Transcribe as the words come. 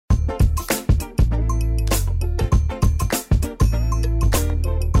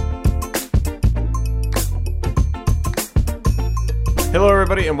Hello,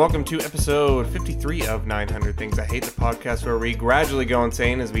 everybody, and welcome to episode 53 of 900 Things I Hate, the podcast where we gradually go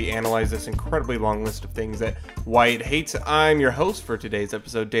insane as we analyze this incredibly long list of things that Wyatt hates. I'm your host for today's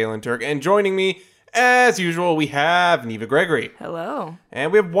episode, Dalen Turk, and joining me, as usual, we have Neva Gregory. Hello.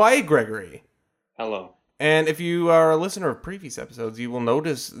 And we have Wyatt Gregory. Hello. And if you are a listener of previous episodes, you will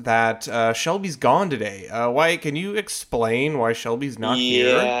notice that Shelby's gone today. Wyatt, can you explain why Shelby's not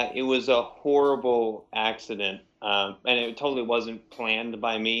here? Yeah, it was a horrible accident. And it totally wasn't planned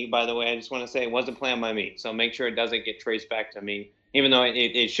by me, by the way. I just want to say it wasn't planned by me. So make sure it doesn't get traced back to me, even though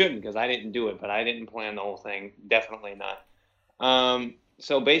it shouldn't, because I didn't do it. But I didn't plan the whole thing. Definitely not.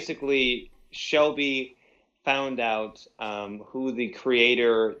 So basically, Shelby found out who the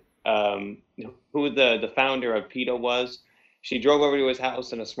creator, who the founder of PETA was. She drove over to his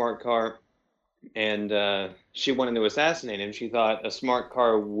house in a smart car, and she wanted to assassinate him. She thought a smart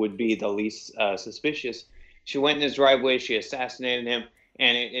car would be the least suspicious. She went in his driveway, she assassinated him,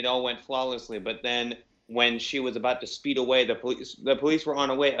 and it all went flawlessly. But then when she was about to speed away, the police were on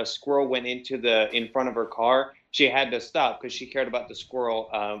the way. A squirrel went in front of her car. She had to stop because she cared about the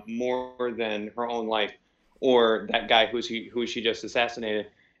squirrel more than her own life or that guy who she just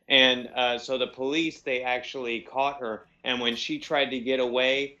assassinated. And so the police, they actually caught her. And when she tried to get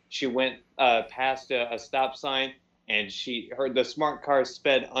away, she went past a stop sign. And the smart car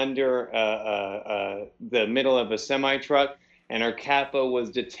sped under the middle of a semi-truck, and her kappa was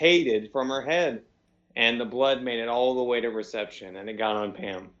detated from her head, and the blood made it all the way to reception, and it got on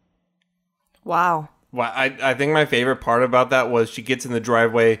Pam. Wow. Well, I think my favorite part about that was she gets in the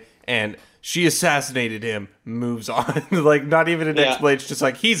driveway, and she assassinated him, moves on. Like, not even an explanation, just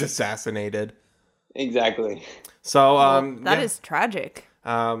like, he's assassinated. Exactly. So, that is tragic.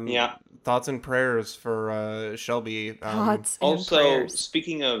 Yeah. Thoughts and prayers for Shelby. Thoughts and also, prayers.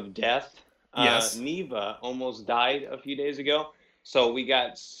 Speaking of death, yes. Neva almost died a few days ago. So we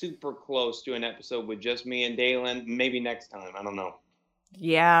got super close to an episode with just me and Dalen. Maybe next time. I don't know.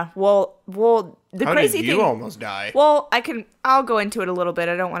 Yeah. Well, the How crazy did thing. you almost die? Well, I'll go into it a little bit.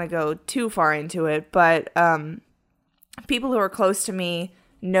 I don't want to go too far into it, but people who are close to me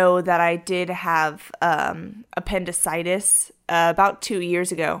know that I did have appendicitis about 2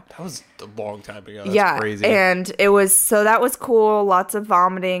 years ago. That was a long time ago. That's crazy. And that was cool. Lots of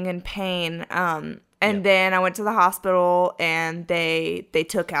vomiting and pain. Then I went to the hospital and they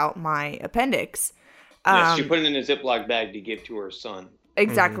took out my appendix. Yes, she put it in a Ziploc bag to give to her son.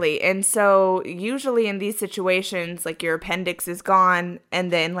 Exactly. Mm-hmm. And so usually in these situations, like your appendix is gone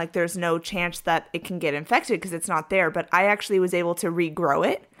and then like there's no chance that it can get infected because it's not there. But I actually was able to regrow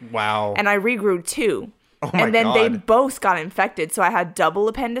it. Wow. And I regrew 2. Oh my and then God. they both got infected. So I had double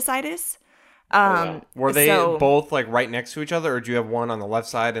appendicitis. Were they both like right next to each other, or do you have one on the left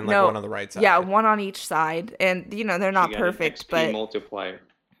side and one on the right side? Yeah, one on each side. And, they're not perfect. But multiplier.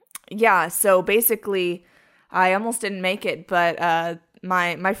 Yeah, so basically I almost didn't make it, but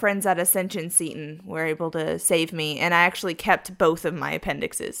my friends at Ascension Seton were able to save me, and I actually kept both of my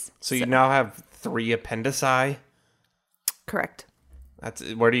appendixes. So you now have 3 appendici? Correct.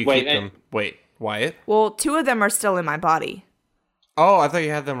 Where do you keep them? Wait, Wyatt? Well, 2 of them are still in my body. Oh, I thought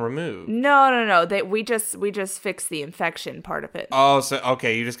you had them removed. No. We just fixed the infection part of it. Oh, so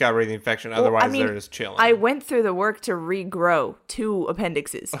okay, you just got rid of the infection. Otherwise, they're just chilling. I went through the work to regrow 2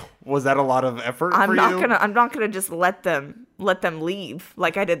 appendixes. Was that a lot of effort for you? I'm not gonna just let them leave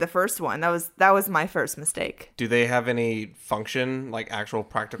like I did the first one. That was my first mistake. Do they have any function, like actual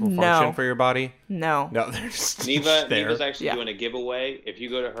practical function for your body? No, they're just Neva's actually doing a giveaway. If you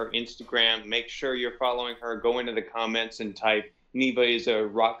go to her Instagram, make sure you're following her. Go into the comments and type Neva is a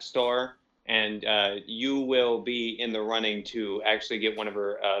rock star, and you will be in the running to actually get one of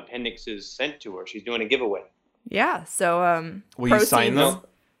her appendixes sent to her. She's doing a giveaway. Yeah, so will you sign them?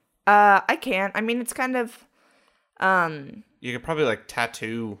 I can't. I mean, it's kind of you could probably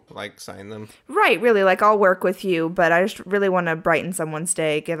sign them. Right, really, I'll work with you, but I just really want to brighten someone's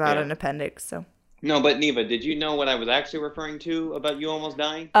day, give out an appendix. So no, but Neva, did you know what I was actually referring to about you almost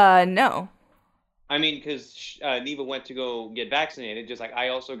dying? No. I mean, because Neva went to go get vaccinated, just like I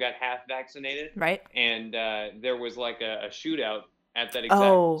also got half vaccinated. Right. And there was a shootout at that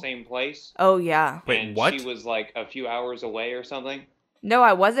exact same place. Oh, yeah. Wait, and what? She was a few hours away or something. No,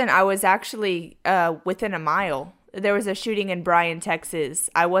 I wasn't. I was actually within a mile. There was a shooting in Bryan, Texas.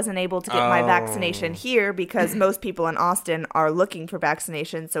 I wasn't able to get my vaccination here because most people in Austin are looking for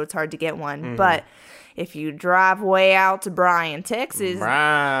vaccinations, so it's hard to get one. Mm-hmm. But if you drive way out to Bryan, Texas,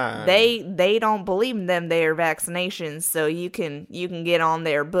 they don't believe in them their vaccinations, so you can get on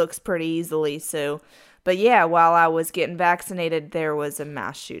their books pretty easily. So, but yeah, while I was getting vaccinated, there was a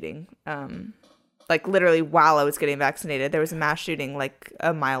mass shooting. like literally while I was getting vaccinated. There was a mass shooting like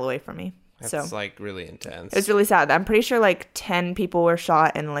a mile away from me. That's like really intense. It was really sad. I'm pretty sure like 10 people were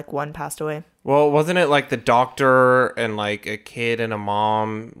shot and like 1 passed away. Well, wasn't it like the doctor and like a kid and a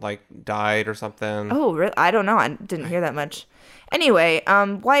mom like died or something? Oh, really? I don't know. I didn't hear that much. Anyway,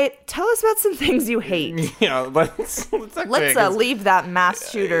 Wyatt, tell us about some things you hate. Yeah, let's leave that mass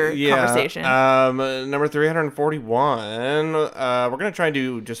shooter conversation. Number 341. We're gonna try and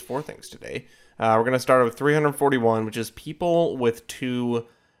do just 4 things today. We're gonna start with 341, which is people with 2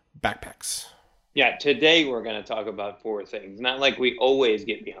 backpacks. Yeah, today we're going to talk about 4 things. Not like we always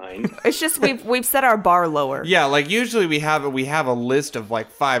get behind. It's just we've set our bar lower. Yeah, like usually we have a list of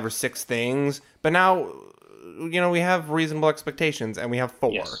like 5 or 6 things, but now we have reasonable expectations and we have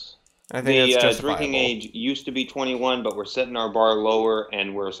 4. Yes. I think that's justifiable. Drinking age used to be 21, but we're setting our bar lower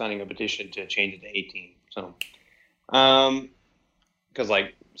and we're signing a petition to change it to 18. So, because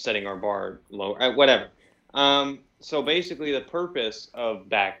like setting our bar lower, whatever. So basically, the purpose of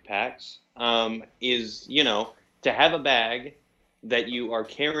backpacks is, to have a bag that you are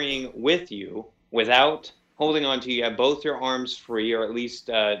carrying with you without holding on to. You have both your arms free, or at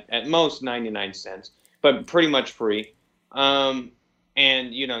least at most 99 cents, but pretty much free. And,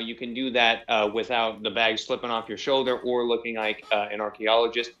 you can do that without the bag slipping off your shoulder or looking like an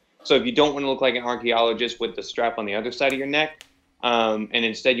archaeologist. So if you don't want to look like an archaeologist with the strap on the other side of your neck, and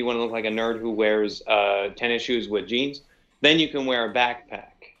instead you want to look like a nerd who wears tennis shoes with jeans, then you can wear a backpack.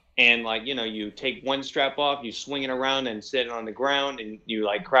 And you take one strap off, you swing it around and sit it on the ground, and you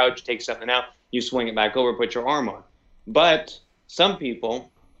like crouch, take something out, you swing it back over, put your arm on. But some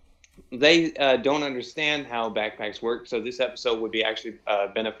people, they don't understand how backpacks work. So this episode would be actually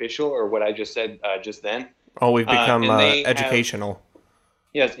beneficial, or what I just said just then. Oh, we've become educational.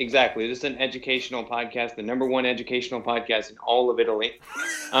 Yes, exactly. This is an educational podcast, the number 1 educational podcast in all of Italy.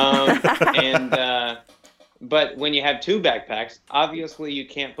 But when you have 2 backpacks, obviously you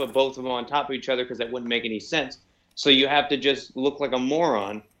can't put both of them on top of each other because that wouldn't make any sense. So you have to just look like a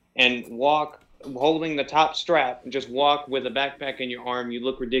moron and walk holding the top strap and just walk with a backpack in your arm. You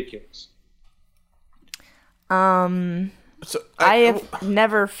look ridiculous. So I have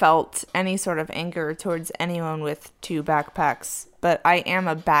never felt any sort of anger towards anyone with 2 backpacks, but I am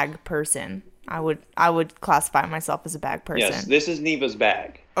a bag person. I would classify myself as a bag person. Yes, this is Neva's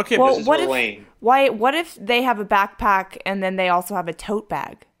bag. Okay, well, this is her lane. What if they have a backpack and then they also have a tote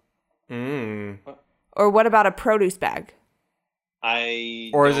bag? Or what about a produce bag?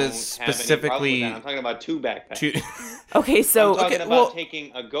 Or is it specifically? I'm talking about 2 backpacks. Okay, so I'm talking about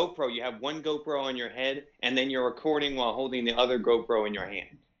taking a GoPro. You have one GoPro on your head, and then you're recording while holding the other GoPro in your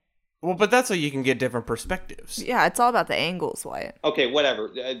hand. Well, but that's so you can get different perspectives. Yeah, it's all about the angles, Wyatt. Okay,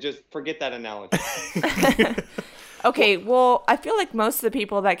 whatever. Just forget that analogy. Okay, well, I feel like most of the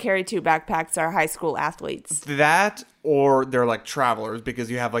people that carry 2 backpacks are high school athletes. That, or they're like travelers, because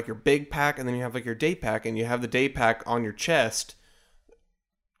you have like your big pack, and then you have like your day pack, and you have the day pack on your chest,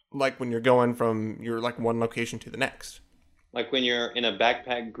 like when you're going from your like one location to the next. Like when you're in a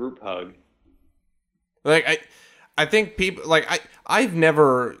backpack group hug. Like I think people like I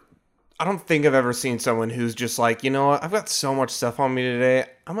don't think I've ever seen someone who's just like, what, I've got so much stuff on me today,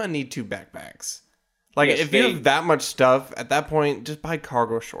 I'm gonna need 2 backpacks. Like, yes, if you have that much stuff, at that point, just buy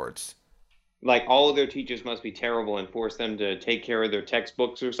cargo shorts. Like, all of their teachers must be terrible and force them to take care of their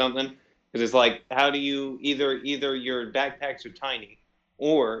textbooks or something. Because it's like, how do you, either your backpacks are tiny,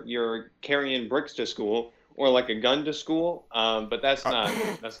 or you're carrying bricks to school, or like a gun to school, but that's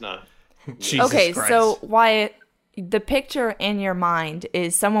not. Jesus okay, Christ. So, Wyatt, the picture in your mind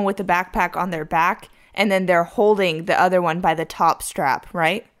is someone with a backpack on their back, and then they're holding the other one by the top strap,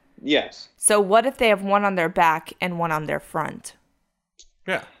 right? Yes. So what if they have one on their back and one on their front?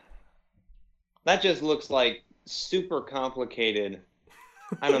 Yeah. That just looks like super complicated.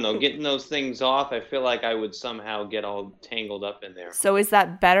 I don't know, getting those things off, I feel like I would somehow get all tangled up in there. So is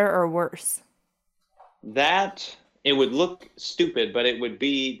that better or worse? That, it would look stupid, but it would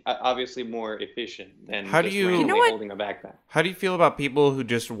be obviously more efficient than holding a backpack. How do you feel about people who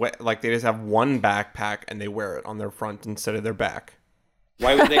just, they just have one backpack and they wear it on their front instead of their back?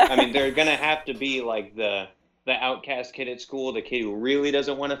 Why would they? I mean, they're going to have to be like the outcast kid at school, the kid who really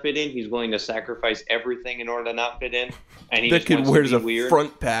doesn't want to fit in. He's willing to sacrifice everything in order to not fit in. And he that kid wears a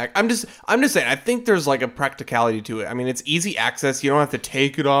front pack. I'm just saying, I think there's like a practicality to it. I mean, it's easy access. You don't have to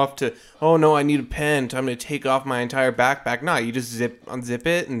take it off to, oh no, I need a pen, so I'm going to take off my entire backpack. No, you just unzip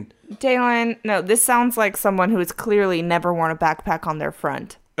it and... Dalen, no, this sounds like someone who has clearly never worn a backpack on their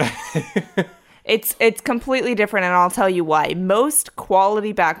front. It's completely different, and I'll tell you why. Most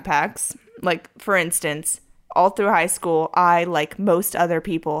quality backpacks, like, for instance, all through high school, I, like most other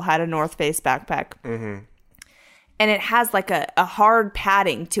people, had a North Face backpack. Mm-hmm. And it has like a hard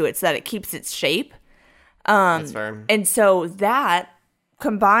padding to it so that it keeps its shape. That's fair. And so that,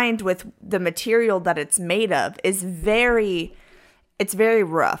 combined with the material that it's made of, is it's very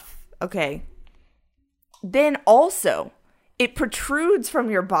rough. Okay. Then also, it protrudes from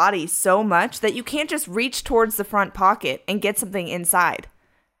your body so much that you can't just reach towards the front pocket and get something inside.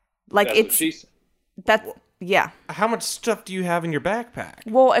 Like yeah. How much stuff do you have in your backpack?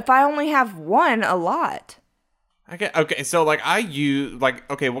 Well, if I only have one, a lot. Okay, so like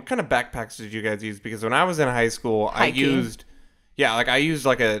what kind of backpacks did you guys use? Because when I was in high school, Hiking. I used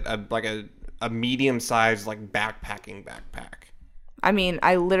like a medium sized like backpacking backpack. I mean,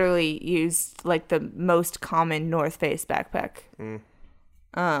 I literally used like the most common North Face backpack.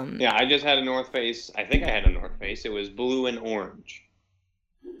 Yeah, I just had a North Face. I think I had a North Face. It was blue and orange.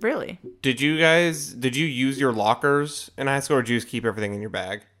 Really? Did you use your lockers in high school, or did you just keep everything in your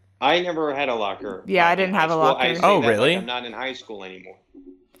bag? I never had a locker. Yeah, I didn't have a locker. I say Oh, that really? Like I'm not in high school anymore.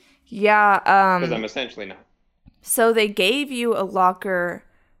 Yeah. Because I'm essentially not. So they gave you a locker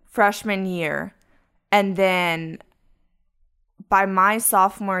freshman year, and then by my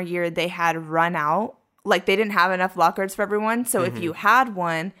sophomore year, they had run out. Like, they didn't have enough lockers for everyone. So if you had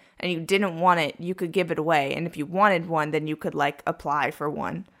one and you didn't want it, you could give it away. And if you wanted one, then you could, like, apply for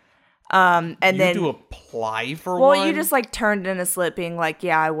one. And you then to apply for well, one? you just, like, turned in a slip being like,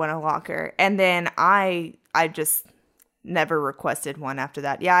 yeah, I want a locker. And then I just never requested one after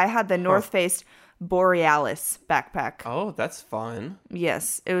that. Yeah, I had the North Face Borealis backpack. Oh, that's fun.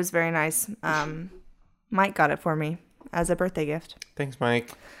 Yes, it was very nice. Mike got it for me as a birthday gift. Thanks,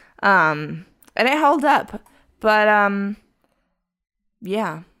 Mike. And it held up. But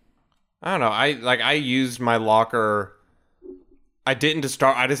yeah. I don't know. I used my locker. I didn't just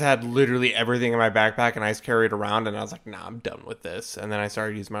start. I just had literally everything in my backpack, and I just carried it around. And I was like, "Nah, I'm done with this." And then I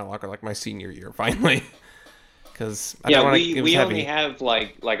started using my locker like my senior year finally, because we only have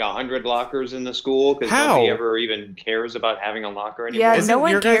like 100 lockers in the school because nobody ever even cares about having a locker anymore. Yeah, no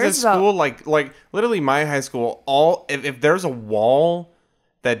one your cares guys' about school like literally my high school. If there's a wall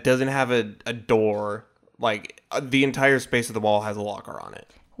that doesn't have a door, like the entire space of the wall has a locker on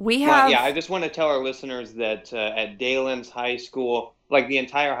it. We have. Yeah, I just want to tell our listeners that at Dalen's high school, like the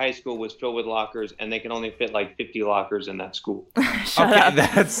entire high school was filled with lockers, and they can only fit like 50 lockers in that school. Shut up.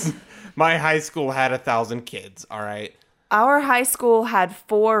 That's my high school had 1,000 kids. All right. Our high school had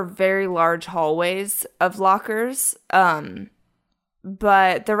 4 very large hallways of lockers,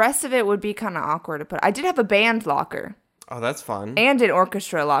 but the rest of it would be kind of awkward to put. I did have a band locker. Oh, that's fun. And an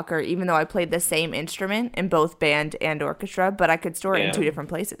orchestra locker, even though I played the same instrument in both band and orchestra, but I could store it in 2 different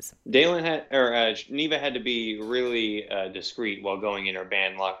places. Dalen Neva had to be really discreet while going in her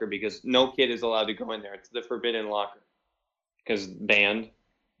band locker because no kid is allowed to go in there. It's the forbidden locker because band.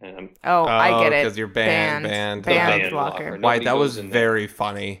 I get it. Because you're band locker. Why, that was very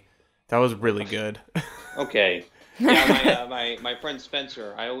funny. That was really good. Okay. Yeah, my friend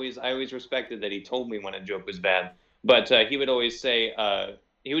Spencer, I always respected that he told me when a joke was bad. But he would always say,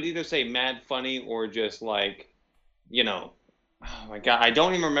 he would either say mad funny or just like, oh my God, I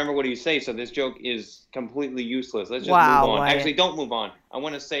don't even remember what he'd say. So this joke is completely useless. Let's just move on. Wyatt. Actually, don't move on. I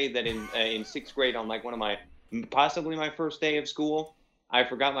want to say that in 6th grade, on like possibly my first day of school, I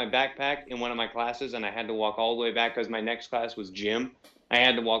forgot my backpack in one of my classes and I had to walk all the way back because my next class was gym. I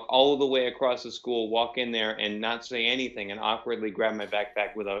had to walk all the way across the school, walk in there and not say anything and awkwardly grab my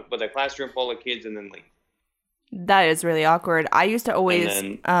backpack with a classroom full of kids and then leave. That is really awkward. I used to always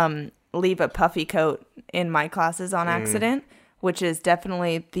leave a puffy coat in my classes on accident, which is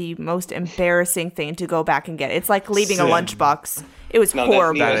definitely the most embarrassing thing to go back and get. It's like leaving a lunchbox. It was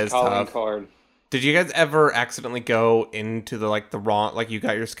horrible. That is tough. Did you guys ever accidentally go into the wrong, like you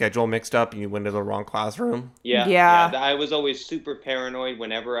got your schedule mixed up and you went to the wrong classroom? Yeah. I was always super paranoid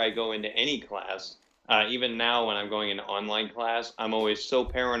whenever I go into any class. Even now when I'm going into online class, I'm always so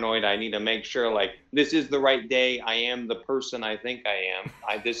paranoid. I need to make sure, this is the right day. I am the person I think I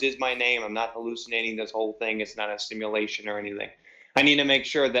am. This is my name. I'm not hallucinating this whole thing. It's not a simulation or anything. I need to make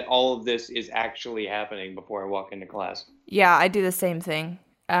sure that all of this is actually happening before I walk into class. Yeah, I do the same thing.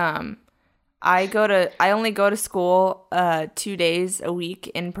 I only go to school 2 days a week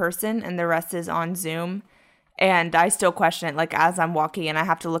in person, and the rest is on Zoom. And I still question it, as I'm walking in, I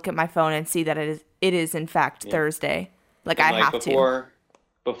have to look at my phone and see that it is in fact Thursday. I have to.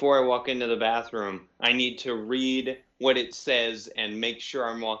 Before I walk into the bathroom, I need to read what it says and make sure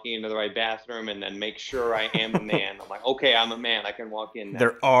I'm walking into the right bathroom and then make sure I am a man. I'm like, okay, I'm a man. I can walk in now.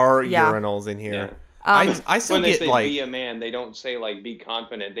 There are urinals in here. I still when they get say like be a man, they don't say like be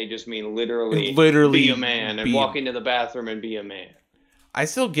confident. They just mean literally Literally be a man and be- walk into the bathroom and be a man. I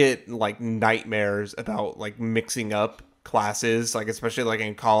still get like nightmares about like mixing up classes, like especially like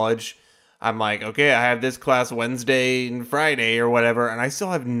in college. I'm like, okay, I have this class Wednesday and Friday or whatever, and I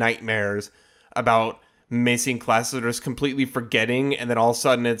still have nightmares about missing classes or just completely forgetting, and then all of a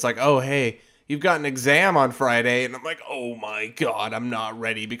sudden it's like, oh, hey, you've got an exam on Friday, and I'm like, oh my god, I'm not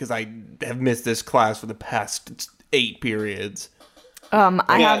ready because I have missed this class for the past 8 periods.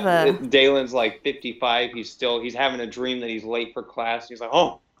 I have a Dalen's like 55. He's having a dream that he's late for class. He's like,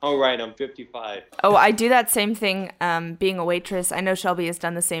 oh, all right, I'm 55. Oh, I do that same thing being a waitress. I know Shelby has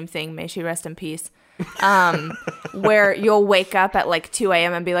done the same thing. May she rest in peace. Where you'll wake up at like 2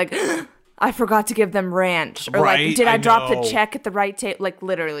 a.m. and be like, I forgot to give them ranch. Or Right, like, did I drop know. the check at the right table? Like,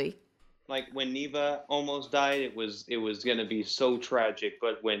 literally. Like when Neva almost died, it was gonna be so tragic.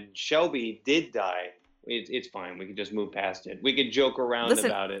 But when Shelby did die, it's fine. We can just move past it. We could joke around Listen,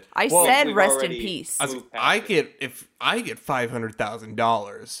 about it. I Well, said we've rest in already- peace. Move past I it. get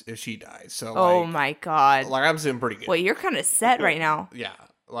 $500,000 if she dies. So Oh like, my god. like I'm sitting pretty good. Well, you're kind of set right now. Yeah,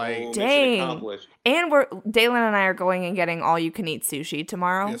 like Oh, mission Dang. accomplished. And Dalen and I are going and getting all you can eat sushi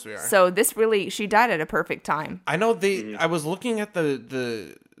tomorrow. Yes, we are. So she died at a perfect time. I know I was looking at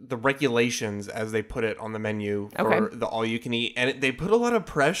the regulations as they put it on the menu for Okay. the all you can eat, and they put a lot of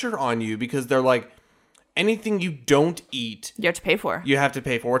pressure on you because they're like, anything you don't eat, You have to pay for. you have to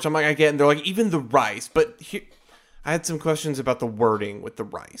pay for. Which I'm like, I get, and they're like, even the rice. But here, I had some questions about the wording with the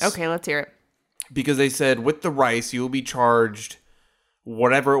rice. Okay, let's hear it. Because they said with the rice, you will be charged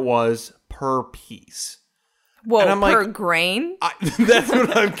whatever it was per piece. Whoa, And I'm per like- grain? That's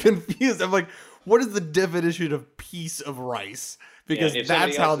what I'm confused. I'm like, what is the definition of piece of rice? Because Yeah, if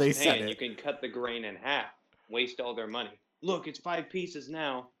somebody that's how else they is said paying, it. You can cut the grain in half, waste all their money. Look, it's 5 pieces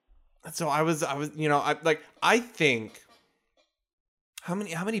now. So I was, I think how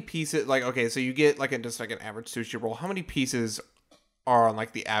many pieces, like, okay, so you get like just like an average sushi roll. How many pieces are on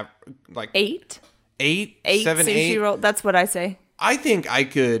like the like 8? 8, 8 7, sushi 8? roll. That's what I say. I think I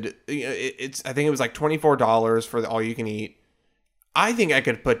could, I think it was like $24 for the all you can eat. I think I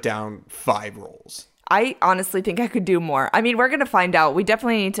could put down 5 rolls. I honestly think I could do more. I mean, we're going to find out. We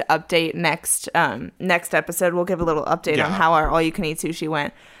definitely need to update next episode. We'll give a little update Yeah. on how our all you can eat sushi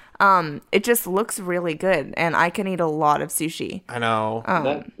went. It just looks really good, and I can eat a lot of sushi. I know.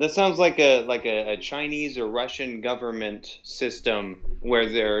 That sounds like a Chinese or Russian government system where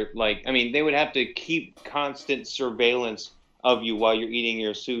they're like, I mean, they would have to keep constant surveillance of you while you're eating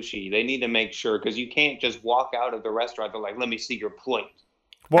your sushi. They need to make sure, because you can't just walk out of the restaurant. They're like, let me see your plate.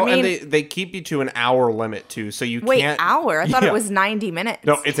 Well, I mean- and they keep you to an hour limit too, so you Wait, can't. hour? I thought Yeah. it was 90 minutes.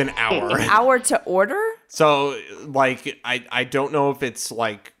 No, it's an hour. Hour to order? So, like, I don't know if it's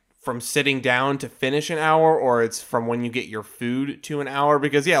like from sitting down to finish an hour, or it's from when you get your food to an hour.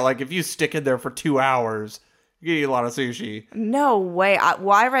 Because yeah, like if you stick it there for 2 hours, you eat a lot of sushi. No way.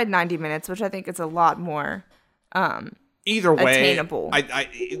 I read 90 minutes, which I think is a lot more. Either way, Attainable. I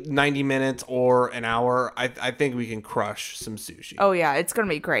 90 minutes or an hour, I think we can crush some sushi. Oh yeah, it's gonna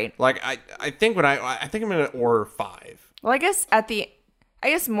be great. Like I think I think I'm gonna order 5. Well, I guess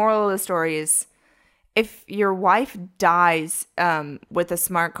moral of the story is, if your wife dies with a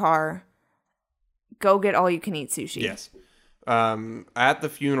smart car, go get all you can eat sushi. Yes. At the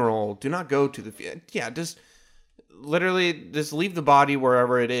funeral, do not go to the just literally just leave the body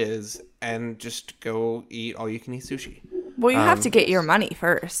wherever it is and just go eat all you can eat sushi. Well, you have to get your money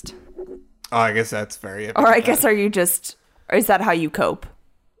first. Oh, I guess that's very. Or I guess is that how you cope?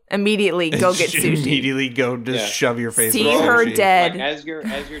 Immediately go get sushi. Immediately go just Yeah. shove your face. See in the her sushi. dead. Like, as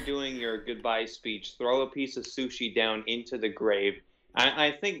you're doing your goodbye speech, throw a piece of sushi down into the grave.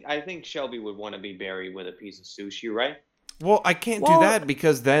 I think Shelby would want to be buried with a piece of sushi, right? Well, I can't Well- do that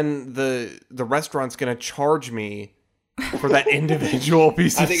because then the restaurant's gonna charge me for that individual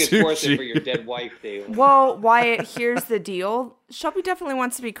piece I of think it's sushi. worth it for your dead wife, Dale. Well, Wyatt, here's the deal. Shelby definitely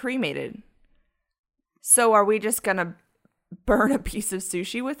wants to be cremated. So are we just gonna burn a piece of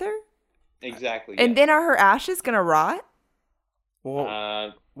sushi with her? Exactly. And yes. then are her ashes gonna rot?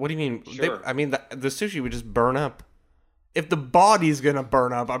 Well, what do you mean? Sure. I mean, the sushi would just burn up. If the body's gonna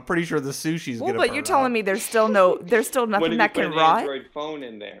burn up, I'm pretty sure the sushi's Well, gonna but burn you're telling up. me there's still what nothing if that you can put an rot? Android phone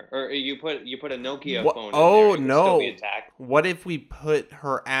in there, or you put a Nokia What- phone in oh, there? It would no. Still be attacked. What if we put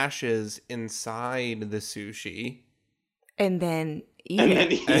her ashes inside the sushi? And then eat And it.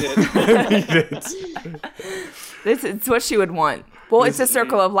 then eat it. It's what she would want. Well, it's a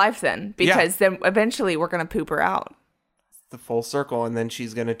circle of life then, because then eventually we're gonna poop her out. The full circle, and then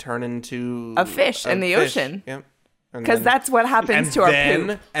she's gonna turn into A fish in the ocean. Yep. And Because then- that's what happens and to our then,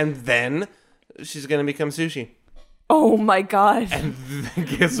 poop. And then she's gonna become sushi. Oh my god. And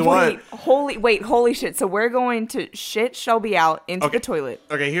guess what? Holy shit. So we're going to shit Shelby out into the toilet.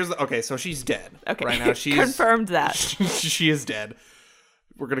 Okay, so she's dead. Okay. Right now she's confirmed that. She is dead.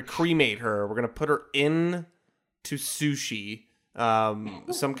 We're gonna cremate her. We're gonna put her in to sushi,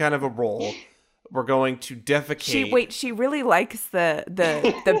 some kind of a roll. We're going to defecate. She really likes the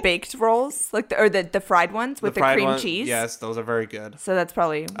baked rolls, like the fried ones with the cream cheese. Yes, those are very good. So that's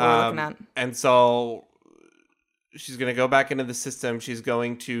probably what we're looking at. And so she's going to go back into the system. She's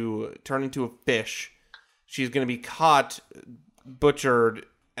going to turn into a fish. She's going to be caught, butchered,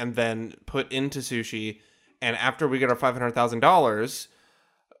 and then put into sushi. And after we get our $500,000,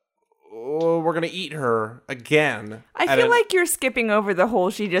 we're going to eat her again. I feel like you're skipping over the whole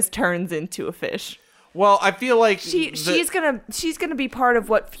she just turns into a fish. Well, I feel like she's gonna be part of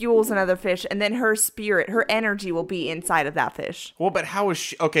what fuels another fish, and then her spirit, her energy will be inside of that fish. Well, but how is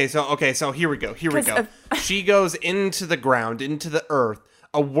she? Okay, so here we go. She goes into the ground, into the earth.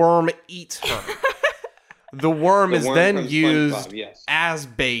 A worm eats her. The worm is then used as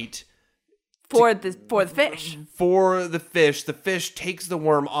bait for the fish. For the fish. The fish takes the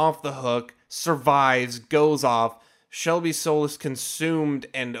worm off the hook, survives, goes off. Shelby's soul is consumed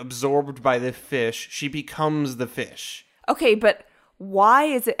and absorbed by the fish. She becomes the fish. Okay, but why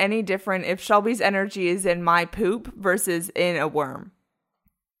is it any different if Shelby's energy is in my poop versus in a worm?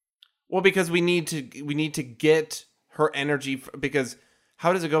 Well, because we need to get her energy, because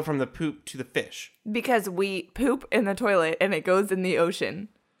how does it go from the poop to the fish? Because we poop in the toilet and it goes in the ocean.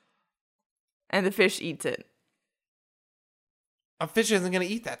 And the fish eats it. A fish isn't going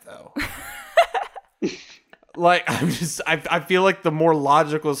to eat that, though. Like, I feel like the more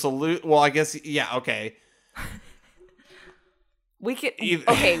logical solution, well, I guess, yeah, okay.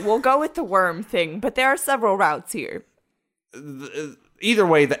 We'll go with the worm thing, but there are several routes here. Either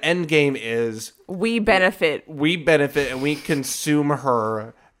way, the end game is we benefit and we consume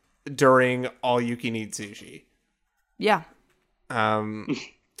her during all you can eat sushi. Yeah. And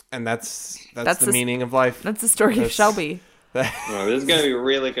that's the meaning of life. That's the story of Shelby. Well, this is going to be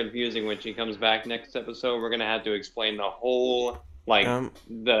really confusing when she comes back next episode. We're going to have to explain the whole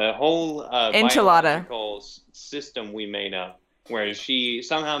enchilada biological system we made up, where she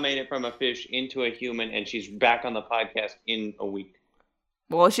somehow made it from a fish into a human, and she's back on the podcast in a week.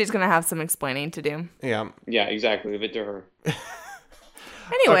 Well, she's going to have some explaining to do. Yeah. Yeah, exactly. Leave it to her.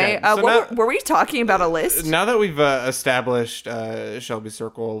 Anyway, okay, so were we talking about a list? Now that we've established Shelby's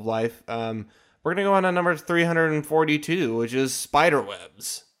circle of life, we're going to go on to number 342, which is spider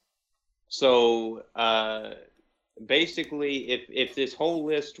webs. So, basically, if this whole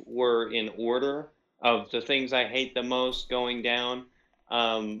list were in order of the things I hate the most going down,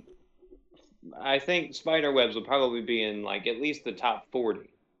 I think spider webs would probably be in, like, at least the top 40.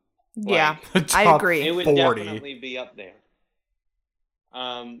 Yeah, I agree. It would 40. definitely be up there.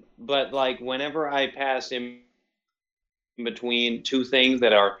 But, like, whenever I pass in between two things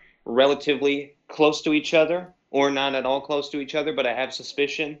that are relatively close to each other or not at all close to each other, but I have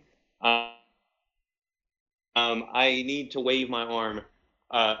suspicion, I need to wave my arm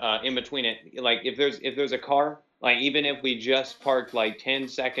in between it. Like if there's a car, like even if we just parked like 10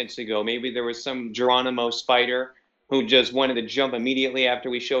 seconds ago, maybe there was some Geronimo spider who just wanted to jump immediately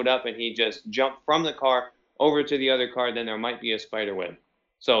after we showed up, and he just jumped from the car over to the other car, then there might be a spider web.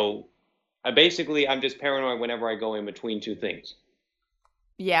 So I'm just paranoid whenever I go in between two things.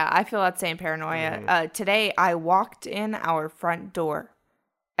 Yeah, I feel that same paranoia. Mm-hmm. Today, I walked in our front door,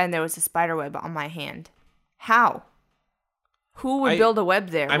 and there was a spider web on my hand. How? Who would build a web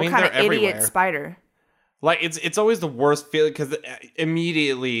there? What kind of idiot spider? Like, it's always the worst feeling, because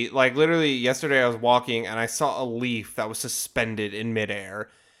immediately, like, literally yesterday I was walking, and I saw a leaf that was suspended in midair.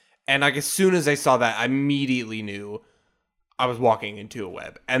 And, like, as soon as I saw that, I immediately knew I was walking into a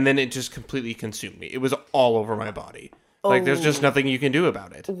web. And then it just completely consumed me. It was all over my body. Like, there's just nothing you can do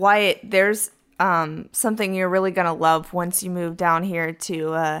about it. Wyatt, there's something you're really going to love once you move down here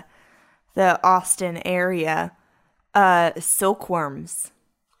to the Austin area. Silkworms.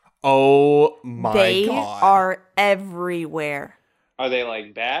 Oh, my God. They are everywhere. Are they,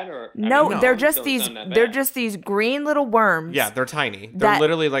 like, bad? Or No, they're just these green little worms. Yeah, they're tiny. They're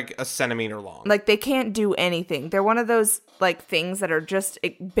literally, like, a centimeter long. Like, they can't do anything. They're one of those, like, things that are just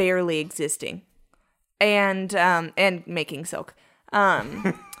barely existing. And making silk.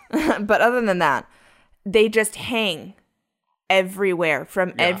 But other than that, they just hang everywhere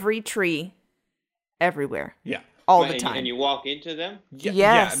from every tree, everywhere. Yeah. All the time. And you walk into them?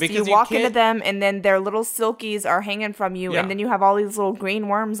 Yes, because you walk into them, and then their little silkies are hanging from you, and then you have all these little green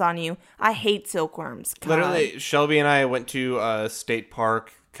worms on you. I hate silkworms. God. Literally, Shelby and I went to a state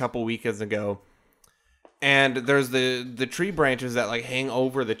park couple weekends ago, and there's the tree branches that like hang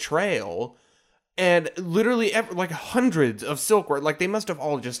over the trail, and literally like hundreds of silkworms, like they must have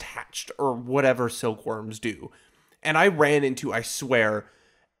all just hatched or whatever silkworms do. And I ran into, I swear,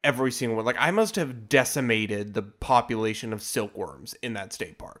 every single one. Like I must have decimated the population of silkworms in that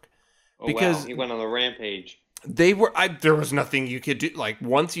state park. Oh, Because wow. He went on a rampage. there was nothing you could do. Like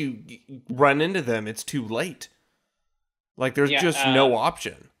once you run into them, it's too late. Like there's just no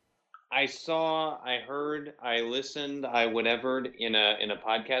option. I saw, I heard, I listened, I whatevered in a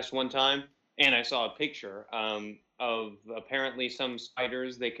podcast one time, and I saw a picture of apparently some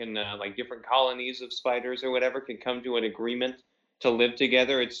spiders. They can like different colonies of spiders or whatever can come to an agreement to live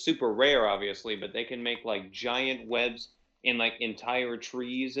together. It's super rare, obviously, but they can make like giant webs in like entire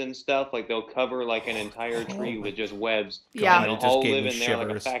trees and stuff. Like they'll cover like an entire tree with just webs. Yeah. And they'll it just all gave live me in there like a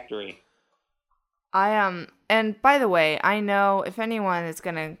shivers. factory. And by the way, I know if anyone is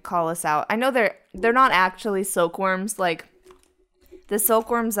gonna call us out, I know they're not actually silkworms. Like the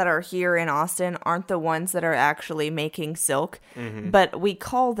silkworms that are here in Austin aren't the ones that are actually making silk, but we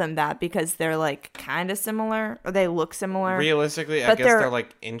call them that because they're like kind of similar, or they look similar. Realistically, I But guess they're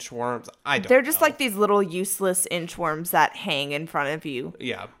like inchworms. They're just know. like these little useless inchworms that hang in front of you.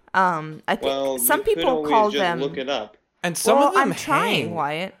 Yeah. I think Well, some you could people always call just them. look it up. And some of them I'm trying, hang.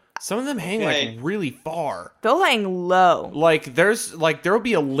 Wyatt. Some of them hang Okay. like really far. They'll hang low. Like there'll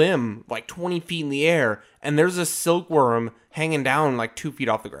be a limb like 20 feet in the air, and there's a silkworm hanging down like 2 feet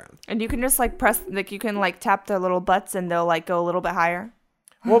off the ground. And you can just like press, like you can like tap their little butts and they'll like go a little bit higher.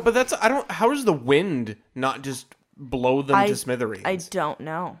 Well, but how does the wind not just blow them to smithereens? I don't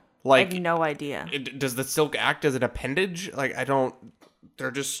know. Like, I have no idea. Does the silk act as an appendage? Like, they're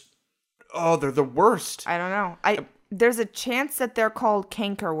just, they're the worst. I don't know. There's a chance that they're called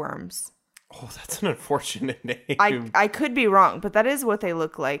cankerworms. Oh, that's an unfortunate name. I could be wrong, but that is what they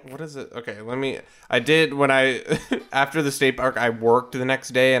look like. What is it? Okay, after the state park, I worked the next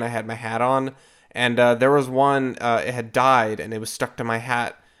day and I had my hat on, and there was one, it had died and it was stuck to my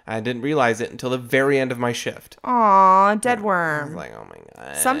hat. I didn't realize it until the very end of my shift. Aw, dead I worm. was like, oh my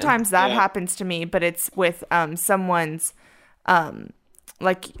God. Sometimes that happens to me, but it's with someone's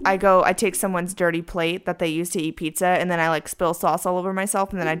like I take someone's dirty plate that they use to eat pizza, and then I like spill sauce all over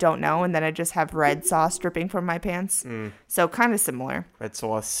myself, and then I don't know, and then I just have red sauce dripping from my pants. So kind of similar. Red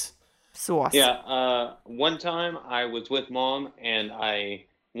sauce. Sauce. Yeah, one time I was with Mom and I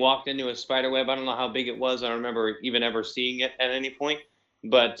walked into a spider web. I don't know how big it was. I don't remember even ever seeing it at any point.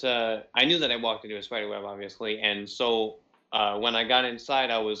 But I knew that I walked into a spider web, obviously. And so when I got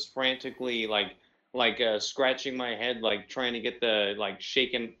inside, I was frantically like scratching my head, like trying to get the like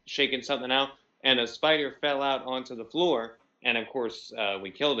shaking something out. And a spider fell out onto the floor. And of course, we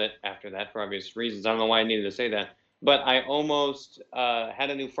killed it after that for obvious reasons. I don't know why I needed to say that. But I almost had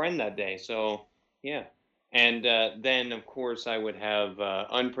a new friend that day. So, yeah. And then, of course, I would have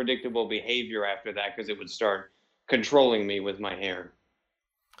unpredictable behavior after that because it would start controlling me with my hair.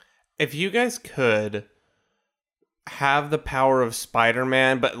 If you guys could have the power of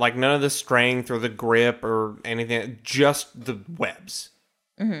Spider-Man, but like none of the strength or the grip or anything, just the webs,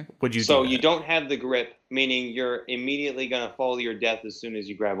 would you do So that? you don't have the grip, meaning you're immediately going to fall to your death as soon as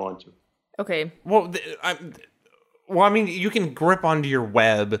you grab onto it. Okay. Well, I mean, you can grip onto your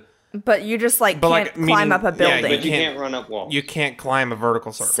web, But you just like But, can't like, climb meaning- up a yeah, building. But you can't- can't run up walls. you can't climb a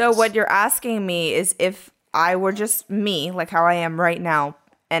vertical surface. So what you're asking me is if I were just me, like how I am right now,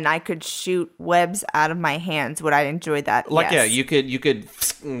 and I could shoot webs out of my hands, would I enjoy that? Like, yes. yeah, you could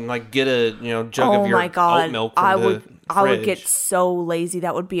like get a jug Oh of your my god, oat milk from I the would get fridge. so lazy.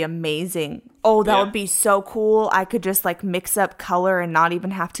 That would be amazing. Oh, that Yeah. would be so cool. I could just like mix up color and not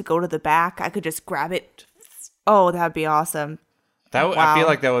even have to go to the back. I could just grab it. Oh, that'd be awesome. I Wow. feel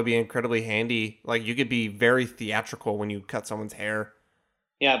like that would be incredibly handy. Like you could be very theatrical when you cut someone's hair.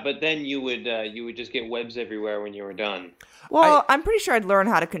 Yeah, but then you would just get webs everywhere when you were done. Well, I'm pretty sure I'd learn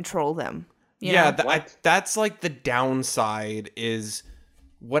how to control them. you know? What? That's like the downside is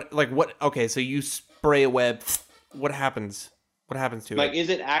what. Okay, so you spray a web. What happens? What happens to Like, it? is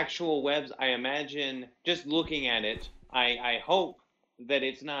it actual webs? I imagine, just looking at it, I hope that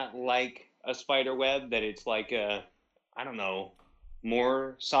it's not like a spider web, that it's like a, I don't know,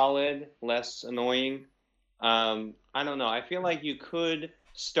 more solid, less annoying. I don't know. I feel like you could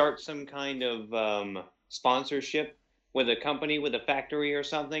start some kind of sponsorship with a company, with a factory or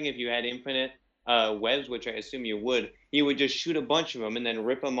something. If you had infinite webs, which I assume you would just shoot a bunch of them and then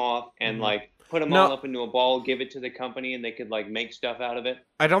rip them off and like put them all up into a ball, give it to the company, and they could like make stuff out of it.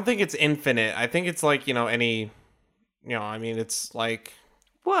 I don't think it's infinite. I think it's like I mean, it's like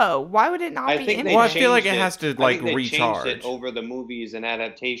Whoa, why would it not I be think in they it? Well, I feel like changed it has to, I like, think they recharge. changed it over the movies and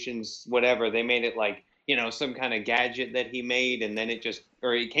adaptations, whatever. They made it like, some kind of gadget that he made, and then it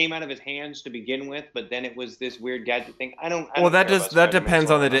came out of his hands to begin with, but then it was this weird gadget thing. I don't Well, care about Spider-Man depends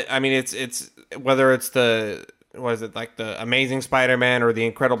so on much. I mean, it's whether it's what is it, like the Amazing Spider-Man or the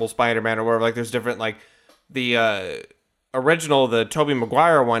Incredible Spider-Man or whatever. Like, there's different, like the original, the Tobey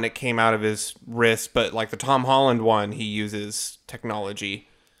Maguire one, it came out of his wrist, but like the Tom Holland one, he uses technology.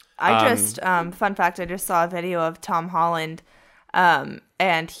 Fun fact, I just saw a video of Tom Holland,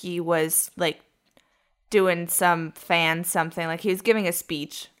 and he was like doing something, like he was giving a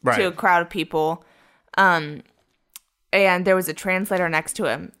speech to a crowd of people, and there was a translator next to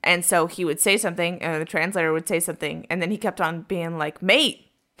him, and so he would say something, and the translator would say something, and then he kept on being like,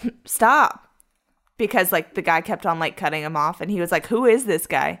 "Mate, stop," because like the guy kept on like cutting him off, and he was like, "Who is this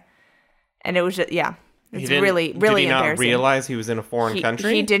guy?" And it was just It's really, really did he not embarrassing. realize he was in a foreign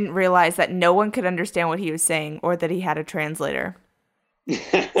country? He didn't realize that no one could understand what he was saying or that he had a translator.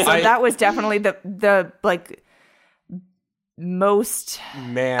 So that was definitely the like most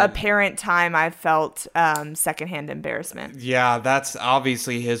apparent time I felt secondhand embarrassment. Yeah, that's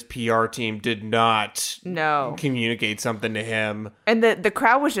obviously his PR team did not No. communicate something to him. And the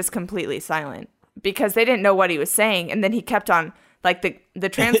crowd was just completely silent because they didn't know what he was saying. And then he kept on, like the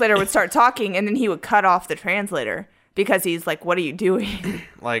translator would start talking and then he would cut off the translator because he's like, "What are you doing?"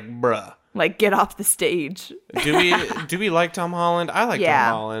 Like, bruh. Like, get off the stage. Do we like Tom Holland? I like Tom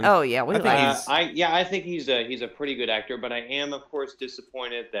Holland. Oh yeah, we like. I think he's a pretty good actor, but I am of course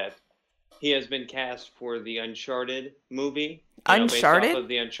disappointed that he has been cast for the Uncharted movie. Uncharted? Based off of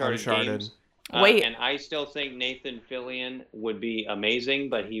the Uncharted games. Wait. And I still think Nathan Fillion would be amazing,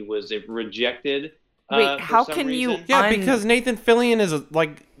 but he was rejected. Wait, how can you? Yeah, because Nathan Fillion is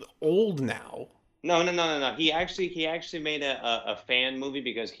like old now. No. He actually made a fan movie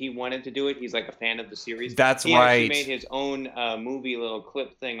because he wanted to do it. He's like a fan of the series. That's he right. He actually made his own movie little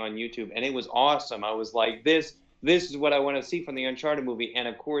clip thing on YouTube, and it was awesome. I was like, this is what I want to see from the Uncharted movie. And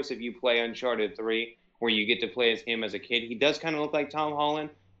of course, if you play Uncharted 3, where you get to play as him as a kid, he does kind of look like Tom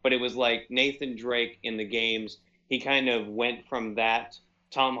Holland, but it was like Nathan Drake in the games. He kind of went from that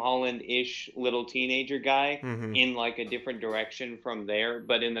Tom Holland-ish little teenager guy in like a different direction from there.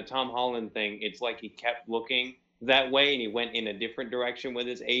 But in the Tom Holland thing, it's like he kept looking that way and he went in a different direction with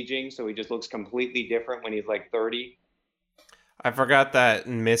his aging. So he just looks completely different when he's like 30. I forgot that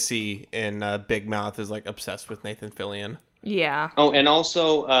Missy in Big Mouth is like obsessed with Nathan Fillion. Yeah. Oh, and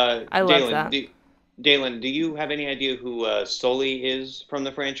also, I love that. Dalen, do you have any idea who Sully is from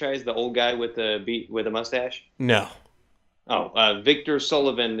the franchise? The old guy with the mustache? No. Oh, Victor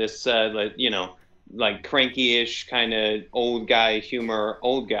Sullivan, this like cranky-ish kind of old guy,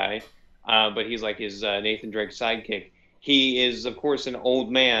 but he's like his Nathan Drake sidekick. He is, of course, an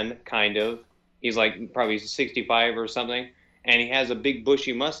old man, kind of. He's like probably 65 or something, and he has a big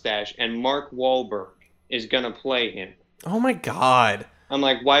bushy mustache. And Mark Wahlberg is gonna play him. Oh my God. I'm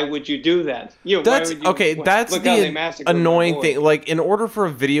like, why would you do that? That's the annoying thing. Like, in order for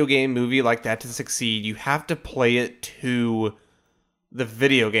a video game movie like that to succeed, you have to play it to the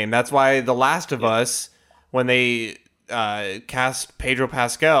video game. That's why The Last of Us, when they cast Pedro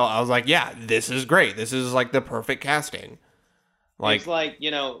Pascal, I was like, yeah, this is great. This is like the perfect casting. Like, it's like,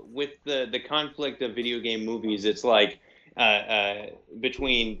 with the conflict of video game movies, it's like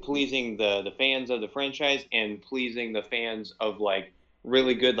between pleasing the fans of the franchise and pleasing the fans of like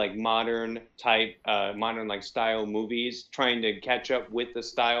really good like modern like style movies, trying to catch up with the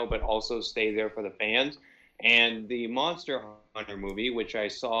style but also stay there for the fans. And the Monster Hunter movie, which I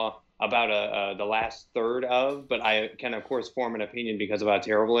saw about the last third of, but I can of course form an opinion because of how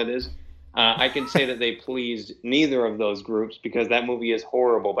terrible it is. I can say that they pleased neither of those groups because that movie is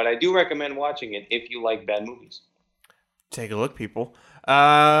horrible, but I do recommend watching it if you like bad movies. Take a look, people.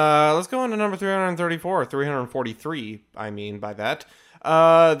 Let's go on to number 343, I mean by that.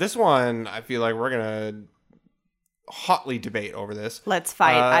 This one, I feel like we're going to hotly debate over this. Let's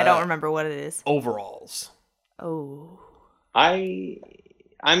fight. I don't remember what it is. Overalls. Oh. I'm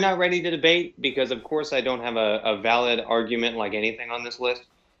not ready to debate because, of course, I don't have a valid argument like anything on this list.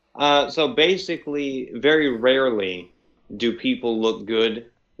 So basically, very rarely do people look good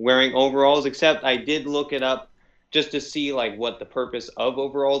wearing overalls, except I did look it up just to see like what the purpose of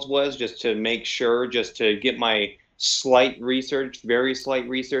overalls was, just to make sure, just to get my very slight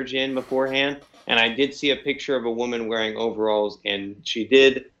research in beforehand. And I did see a picture of a woman wearing overalls, and she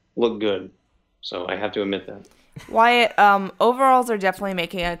did look good. So I have to admit that. Wyatt, overalls are definitely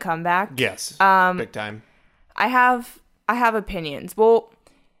making a comeback. Yes, big time. I have opinions. Well,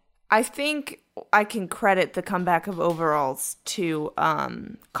 I think I can credit the comeback of overalls to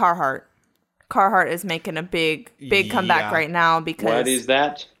Carhartt. Carhartt is making a big comeback right now because... What is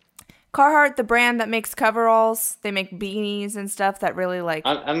that? Carhartt, the brand that makes coveralls, they make beanies and stuff that really like...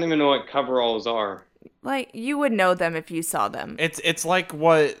 I don't even know what coveralls are. Like, you would know them if you saw them. It's like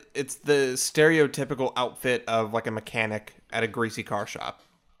what... It's the stereotypical outfit of like a mechanic at a greasy car shop.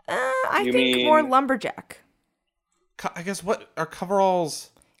 I think more lumberjack. I guess what are coveralls?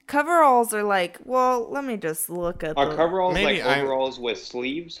 Coveralls are like, well, let me just look at Are coveralls like overalls with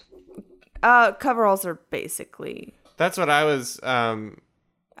sleeves? Coveralls are basically... That's what I was...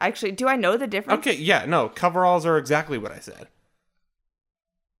 Actually, do I know the difference? Okay, yeah, no, coveralls are exactly what I said.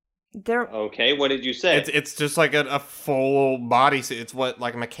 They're... Okay, what did you say? It's just like a full bodysuit. It's what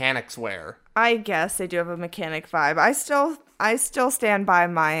like mechanics wear. I guess they do have a mechanic vibe. I still stand by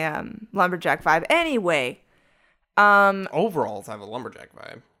my lumberjack vibe. Anyway, overalls have a lumberjack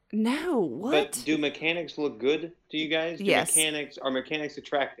vibe. No, what? But do mechanics look good to you guys? Yes. Are mechanics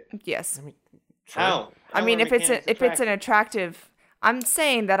attractive? Yes. I mean, How? I mean, if it's an attractive, I'm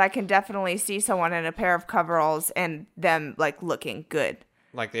saying that I can definitely see someone in a pair of coveralls and them like looking good.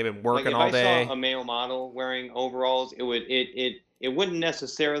 Like they've been working like all day. If I saw a male model wearing overalls, it wouldn't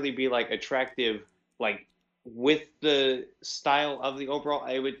necessarily be like attractive, like with the style of the overall.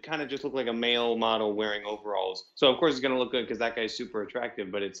 It would kind of just look like a male model wearing overalls. So of course it's gonna look good because that guy's super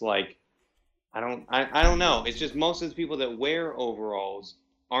attractive. But it's like, I don't know. It's just most of the people that wear overalls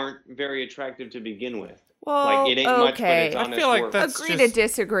aren't very attractive to begin with. Well, like, it ain't much, but it's I honest feel like work. that's Agree just, to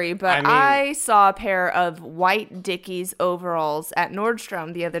disagree, but I saw a pair of white Dickies overalls at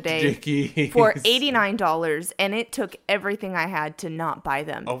Nordstrom the other day Dickies. for $89, and it took everything I had to not buy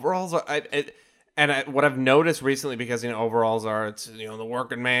them. Overalls are, what I've noticed recently, because overalls are it's the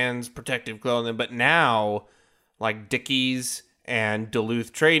working man's protective clothing, but now like Dickies and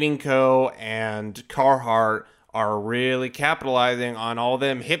Duluth Trading Co. and Carhartt are really capitalizing on all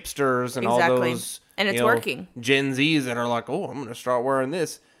them hipsters and all those. And it's working. Gen Zs that are like, oh, I'm going to start wearing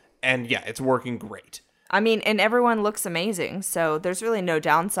this. And yeah, it's working great. I mean, and everyone looks amazing, so there's really no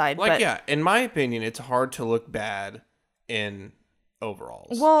downside. Like, but, yeah, in my opinion, it's hard to look bad in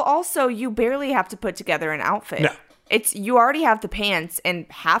overalls. Well, also, you barely have to put together an outfit. No. You already have the pants and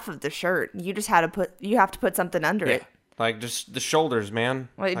half of the shirt. You just have to put something under it. Like just the shoulders, man.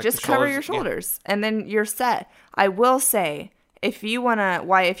 Like, like just cover your shoulders, and then you're set. I will say, if you wanna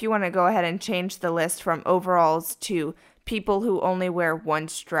go ahead and change the list from overalls to people who only wear one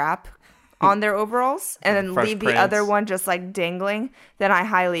strap on their overalls and then Fresh leave Prince. the other one just like dangling, then I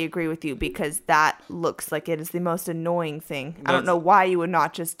highly agree with you, because that looks like it is the most annoying thing. I don't know why you would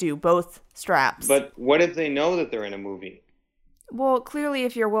not just do both straps. But what if they know that they're in a movie? Well, clearly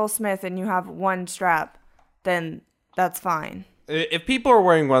if you're Will Smith and you have one strap, then that's fine. If people are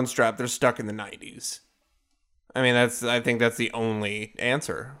wearing one strap, they're stuck in the 90s. I mean, I think that's the only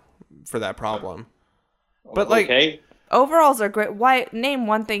answer for that problem. But like, okay. Overalls are great. Why? Name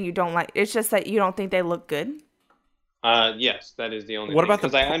one thing you don't like. It's just that you don't think they look good. Yes, that is the only. What thing. about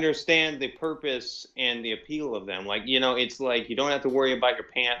because I understand the purpose and the appeal of them. Like, it's like you don't have to worry about your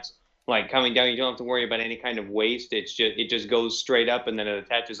pants like coming down. You don't have to worry about any kind of waist. It just goes straight up and then it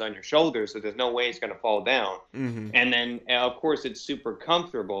attaches on your shoulders, so there's no way it's going to fall down. mm-hmm. And then of course it's super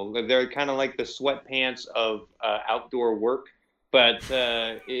comfortable. They're kind of like the sweatpants of outdoor work, but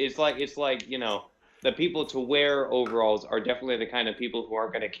it's like the people to wear overalls are definitely the kind of people who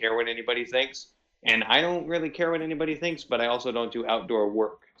aren't going to care what anybody thinks. And I don't really care what anybody thinks, but I also don't do outdoor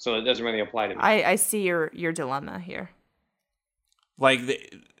work, so it doesn't really apply to me. I see your dilemma here. Like,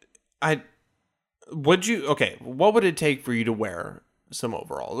 what would it take for you to wear some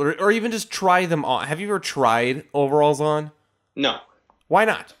overalls? Or even just try them on? Have you ever tried overalls on? No. Why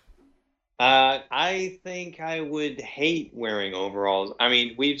not? I think I would hate wearing overalls. I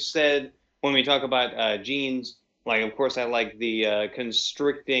mean, we've said when we talk about jeans, like, of course I like the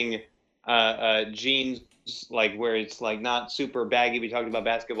constricting jeans, like where it's like not super baggy. We talked about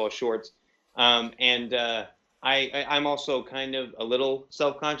basketball shorts. I'm also kind of a little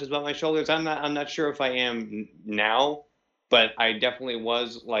self-conscious about my shoulders. I'm not sure if I am now, but I definitely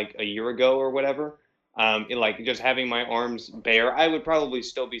was like a year ago or whatever. Like just having my arms bare, I would probably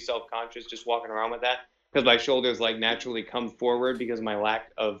still be self-conscious just walking around with that, because my shoulders like naturally come forward because of my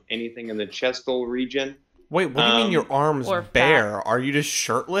lack of anything in the chestal region. Wait, what do you mean your arms or bare? Are you just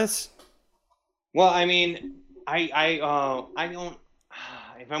shirtless? Well, I mean, I don't.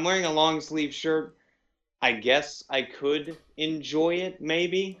 If I'm wearing a long sleeve shirt, I guess I could enjoy it,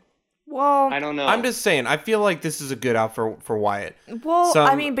 maybe. Well, I don't know. I'm just saying, I feel like this is a good out for Wyatt. Well,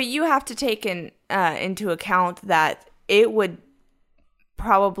 I mean, but you have to take into account that it would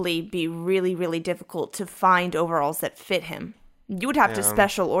probably be really, really difficult to find overalls that fit him. You would have to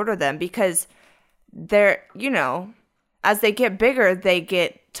special order them because they're, as they get bigger, they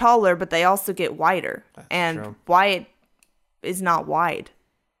get taller, but they also get wider. That's true. Wyatt is not wide.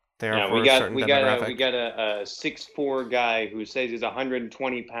 We got a 6'4" guy who says he's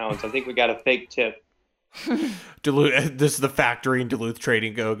 120 pounds. I think we got a fake tip. Duluth. This is the factory in Duluth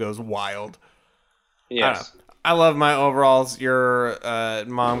Trading goes wild. Yes. I love my overalls. Your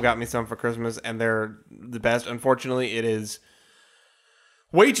mom got me some for Christmas, and they're the best. Unfortunately, it is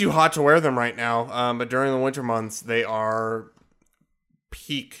way too hot to wear them right now. But during the winter months, they are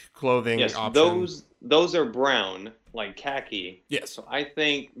peak clothing option. Those are brown, like khaki. Yes. So I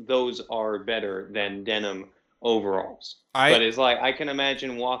think those are better than denim overalls. But it's like I can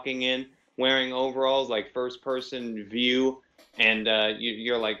imagine walking in wearing overalls, like first-person view, and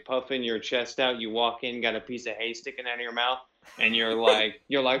you're like puffing your chest out. You walk in, got a piece of hay sticking out of your mouth, and you're like,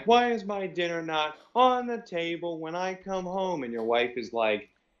 why is my dinner not on the table when I come home? And your wife is like,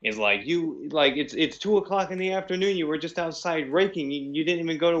 it's 2:00 in the afternoon. You were just outside raking. You didn't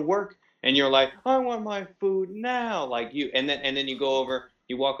even go to work, and you're like, I want my food now. And then you go over,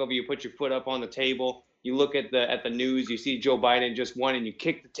 you walk over, you put your foot up on the table. You look at the news, you see Joe Biden just won, and you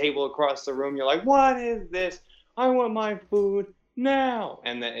kick the table across the room. You're like, what is this? I want my food now.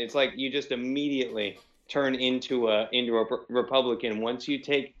 And then it's like you just immediately turn into a Republican. Once you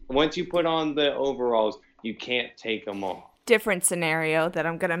put on the overalls, you can't take them off. Different scenario that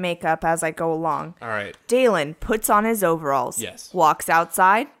I'm going to make up as I go along. All right. Dalen puts on his overalls. Yes. Walks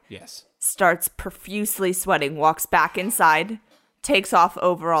outside. Yes. Starts profusely sweating. Walks back inside. Takes off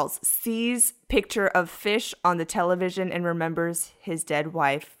overalls. Sees picture of fish on the television and remembers his dead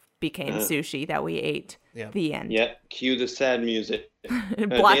wife became sushi that we ate. Yeah. The end. Yeah. Cue the sad music.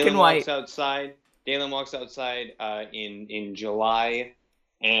 Black and white. Dalen walks outside in July,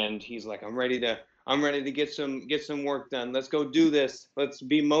 and he's like, I'm ready to get some work done. Let's go do this. Let's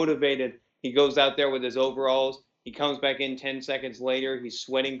be motivated. He goes out there with his overalls. He comes back in 10 seconds later. He's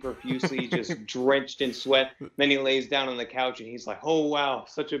sweating profusely, just drenched in sweat. Then he lays down on the couch, and he's like, oh, wow,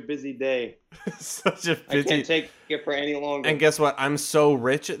 such a busy day. I can't take it for any longer. And guess what? I'm so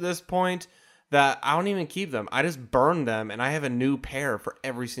rich at this point that I don't even keep them. I just burn them, and I have a new pair for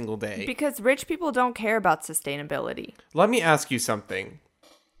every single day. Because rich people don't care about sustainability. Let me ask you something.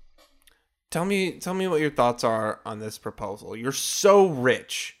 Tell me what your thoughts are on this proposal. You're so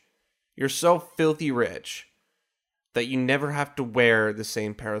rich. You're so filthy rich that you never have to wear the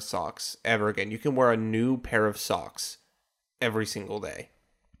same pair of socks ever again. You can wear a new pair of socks every single day.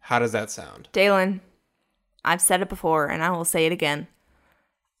 How does that sound? Dalen, I've said it before, and I will say it again.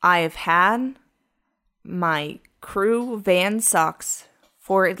 I have had my crew van socks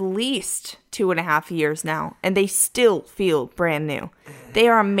for at least 2.5 years now, and they still feel brand new. They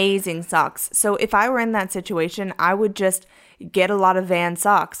are amazing socks. So if I were in that situation, I would just get a lot of van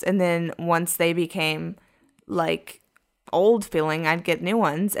socks, and then once they became like old feeling, I'd get new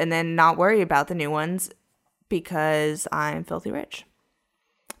ones and then not worry about the new ones because I'm filthy rich.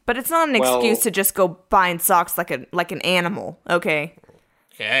 But it's not an excuse to just go buying socks like an animal, okay?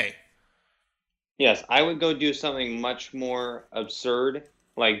 Okay. Yes, I would go do something much more absurd,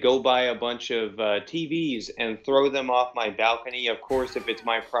 like go buy a bunch of TVs and throw them off my balcony. Of course, if it's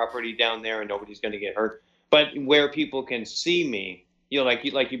my property down there and nobody's going to get hurt, but where people can see me.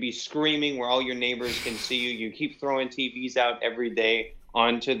 You'd be screaming where all your neighbors can see you. You keep throwing TVs out every day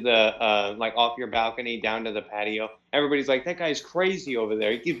onto the off your balcony down to the patio. Everybody's like, that guy's crazy over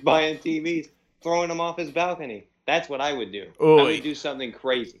there. He keeps buying TVs, throwing them off his balcony. That's what I would do. Ooh, I would do something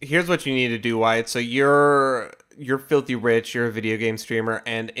crazy. Here's what you need to do, Wyatt. So you're filthy rich. You're a video game streamer,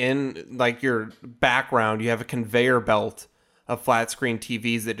 and in your background, you have a conveyor belt of flat screen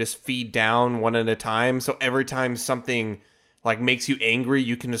TVs that just feed down one at a time. So every time something makes you angry,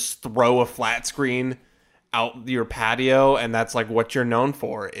 you can just throw a flat screen out your patio, and that's what you're known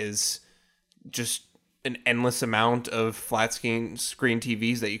for, is just an endless amount of flat screen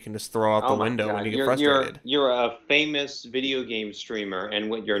TVs that you can just throw out the window when you get frustrated. You're a famous video game streamer, and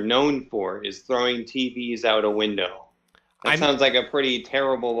what you're known for is throwing TVs out a window. That sounds like a pretty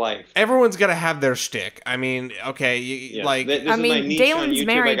terrible life. Everyone's got to have their shtick. I mean, okay, this is my niche on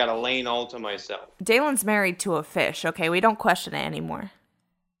YouTube. I got a lane all to myself. Dalen's married to a fish. Okay, we don't question it anymore.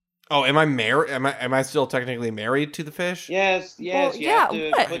 Oh, am I married? Am I still technically married to the fish? Yes. Well, you have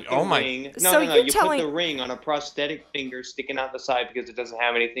to put the ring. No. You put the ring on a prosthetic finger sticking out the side because it doesn't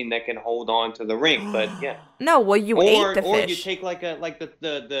have anything that can hold on to the ring. But yeah. No, well, you ate the fish. Or you take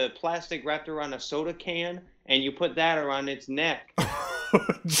the plastic wrapped around a soda can, and you put that around its neck.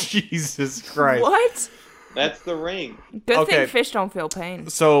 Jesus Christ. What? That's the ring. Good Okay. thing fish don't feel pain.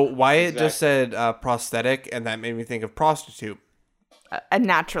 So Wyatt just said prosthetic, and that made me think of prostitute.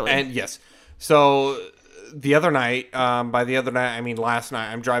 Naturally. And yes, so the other night, by the other night I mean last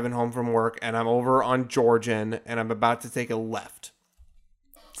night, I'm driving home from work, and I'm over on Georgian, and I'm about to take a left.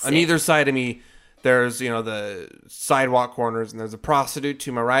 On either side of me, there's the sidewalk corners, and there's a prostitute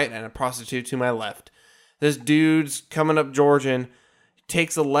to my right and a prostitute to my left. This dude's coming up Georgian,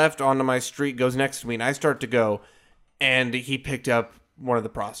 takes a left onto my street, goes next to me, and I start to go, and he picked up one of the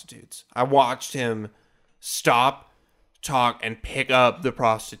prostitutes. I watched him stop, talk, and pick up the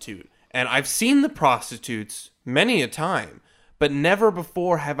prostitute. And I've seen the prostitutes many a time, but never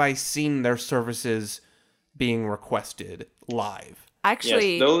before have I seen their services being requested live.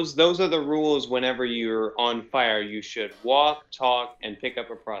 Actually, Yes, those are the rules. Whenever you're on fire, you should walk, talk, and pick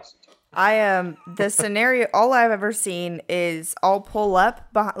up a prostitute. the scenario, all I've ever seen is I'll pull up,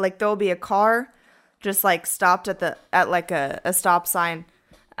 like there'll be a car just like stopped at like a stop sign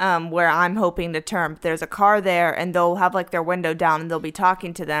where I'm hoping to turn. There's a car there, and they'll have like their window down, and they'll be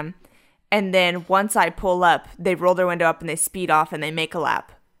talking to them. And then once I pull up, they roll their window up and they speed off and they make a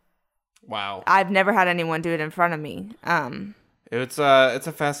lap. Wow. I've never had anyone do it in front of me. It's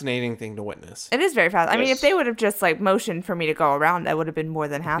a fascinating thing to witness. It is very fast. I mean, Yes. if they would have just like motioned for me to go around, I would have been more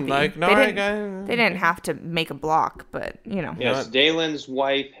than happy. Like, no, they didn't have to make a block, but Yes, Dalen's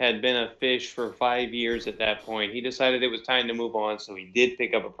wife had been a fish for 5 years at that point. He decided it was time to move on, so he did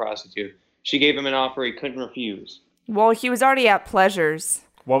pick up a prostitute. She gave him an offer he couldn't refuse. Well, he was already at Pleasures.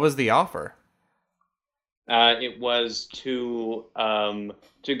 What was the offer? It was to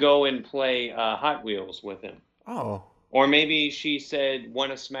go and play Hot Wheels with him. Oh. Or maybe she said,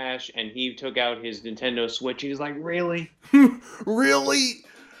 want to smash, and he took out his Nintendo Switch. He's like, really? Really?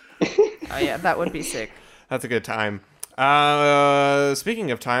 Oh yeah, that would be sick. That's a good time.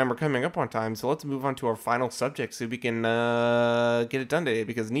 Speaking of time, we're coming up on time, so let's move on to our final subject so we can get it done today,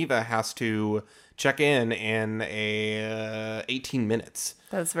 because Neva has to check in 18 minutes.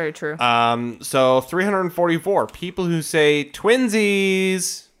 That's very true. So 344 people who say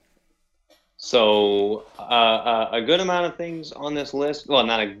twinsies. So a good amount of things on this list. Well,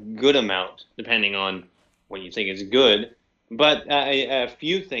 not a good amount, depending on what you think is good. But a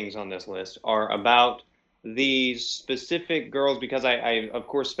few things on this list are about these specific girls, because I of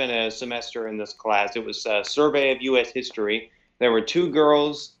course, spent a semester in this class. It was a survey of U.S. history. There were two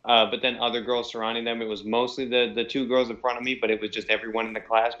girls, but then other girls surrounding them. It was mostly the two girls in front of me, but it was just everyone in the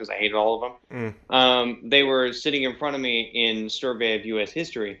class because I hated all of them. They were sitting in front of me in survey of U.S.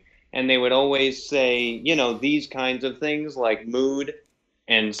 history. And they would always say, these kinds of things like mood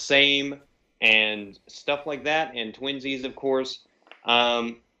and same and stuff like that, and twinsies, of course.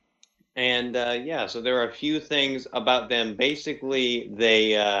 So there are a few things about them. Basically,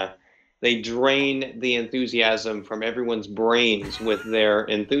 they drain the enthusiasm from everyone's brains with their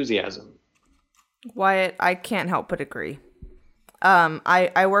enthusiasm. Wyatt, I can't help but agree.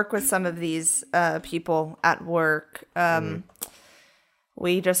 I work with some of these people at work.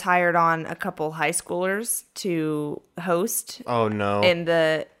 We just hired on a couple high schoolers to host. Oh no! In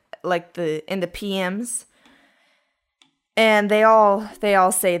the PMs, and they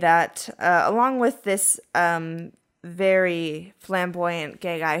all say that along with this very flamboyant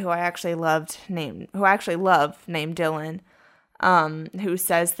gay guy who I actually love named Dylan, who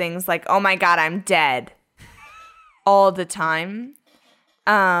says things like, "Oh my God, I'm dead," all the time,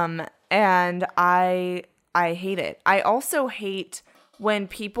 and I hate it. I also hate when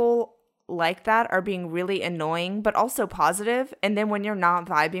people like that are being really annoying, but also positive. And then when you're not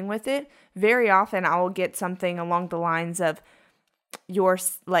vibing with it, very often I will get something along the lines of,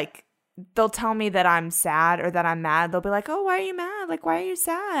 they'll tell me that I'm sad or that I'm mad. They'll be like, oh, why are you mad? Like, why are you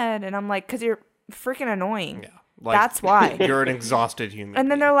sad? And I'm like, because you're freaking annoying. Yeah, that's why. You're an exhausted human.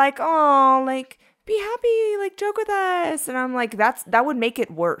 And then they're like, oh, like, be happy, like, joke with us. And I'm like, that would make it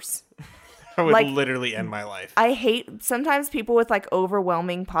worse. I would literally end my life. I hate sometimes people with like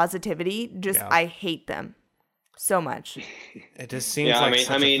overwhelming positivity. I hate them so much. It just seems like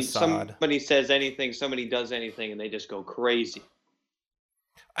such a facade. Somebody says anything, somebody does anything, and they just go crazy.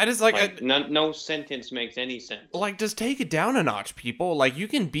 I just no sentence makes any sense. Like, just take it down a notch, people. Like, you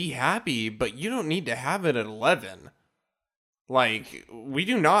can be happy, but you don't need to have it at 11. Like, we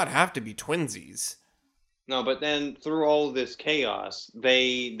do not have to be twinsies. No, but then through all of this chaos,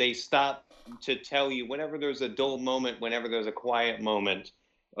 they stop to tell you whenever there's a dull moment, whenever there's a quiet moment,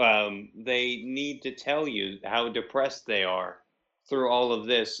 they need to tell you how depressed they are through all of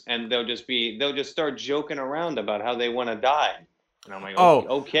this, and they'll just start joking around about how they want to die. And I'm like,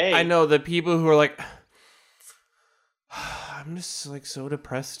 okay. I know the people who are like, I'm just like so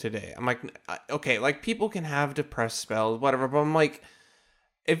depressed today. I'm like, okay, like people can have depressed spells, whatever, but I'm like,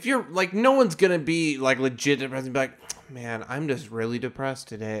 if you're like, no one's gonna be like legit depressed and be like, man, I'm just really depressed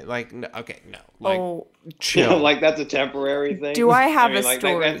today. Like, no, okay, no, like, chill. Like that's a temporary thing. Do I have a like,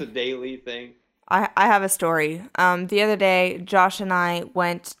 story? Like that's a daily thing. I have a story. The other day, Josh and I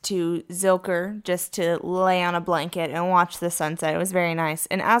went to Zilker just to lay on a blanket and watch the sunset. It was very nice.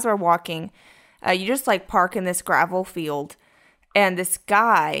 And as we're walking, you just like park in this gravel field, and this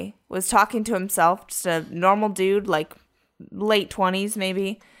guy was talking to himself, just a normal dude, like late 20s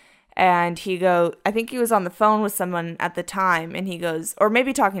maybe. And I think he was on the phone with someone at the time, and he goes, or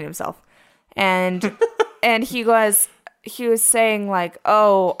maybe talking to himself. And and he was saying like,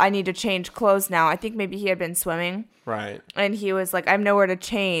 oh, I need to change clothes now. I think maybe he had been swimming. Right. And he was like, I have nowhere to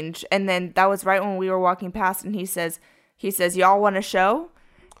change. And then that was right when we were walking past, and he says, y'all want a show?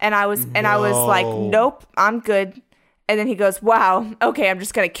 And I was like, nope, I'm good. And then he goes, wow, okay, I'm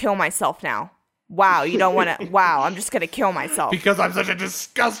just going to kill myself now. Wow, you don't want to, wow, I'm just going to kill myself. Because I'm such a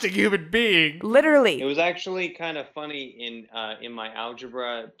disgusting human being. Literally. It was actually kind of funny in my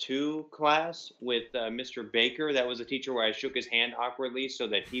Algebra 2 class with Mr. Baker. That was a teacher where I shook his hand awkwardly so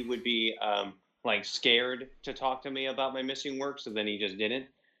that he would be like scared to talk to me about my missing work, so then he just didn't.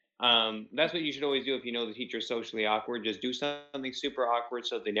 That's what you should always do if you know the teacher's socially awkward. Just do something super awkward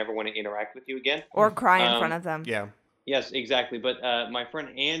so they never want to interact with you again. Or cry in front of them. Yeah. Yes, exactly. But my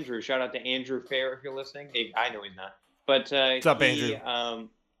friend Andrew, shout out to Andrew Fair if you're listening. I know he's not. But what's up, Andrew?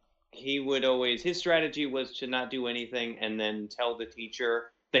 He would always, his strategy was to not do anything and then tell the teacher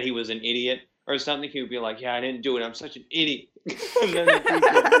that he was an idiot or something. He would be like, yeah, I didn't do it. I'm such an idiot. And then the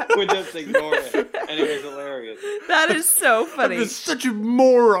teacher would just ignore it. And it was hilarious. That is so funny. I'm just such a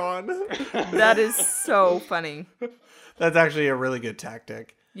moron. That is so funny. That's actually a really good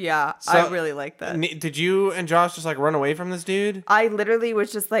tactic. Yeah, So, I really like that. Did you and Josh just like run away from this dude? I literally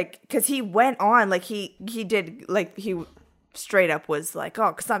was just like, because he went on, like he did, like he straight up was like,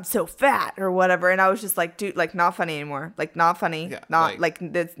 oh, because I'm so fat or whatever. And I was just like, dude, like not funny anymore. Like not funny. Yeah, not like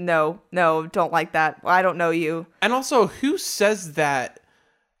this. No, don't like that. I don't know you. And also, who says that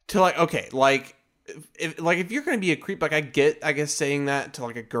to like, okay, like if you're going to be a creep, like I guess saying that to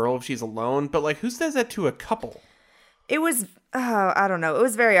like a girl if she's alone, but like who says that to a couple? It was, I don't know. It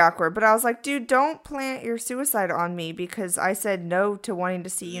was very awkward, but I was like, dude, don't plant your suicide on me because I said no to wanting to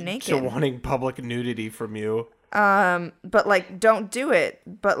see you naked. To wanting public nudity from you. But like, don't do it.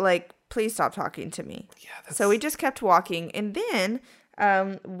 But like, please stop talking to me. Yeah. So we just kept walking. And then,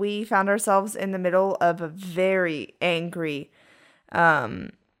 we found ourselves in the middle of a very angry,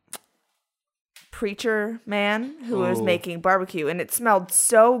 preacher man who was making barbecue, and it smelled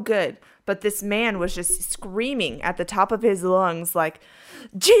so good. But this man was just screaming at the top of his lungs, like,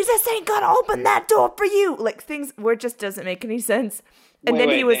 Jesus ain't gonna open that door for you. Like, things where it just doesn't make any sense. And then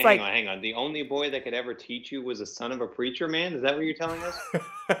he was like, hang on. The only boy that could ever teach you was a son of a preacher man? Is that what you're telling us?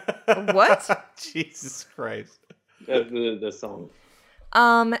 what? Jesus Christ. The song.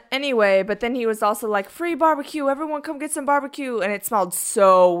 Anyway, but then he was also like, free barbecue. Everyone come get some barbecue. And it smelled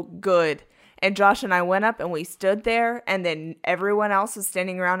so good. And Josh and I went up and we stood there, and then everyone else was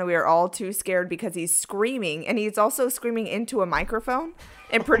standing around, and we were all too scared because he's screaming, and he's also screaming into a microphone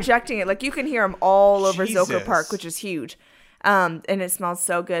and projecting it. Like you can hear him all over Zilker Park, which is huge. And it smelled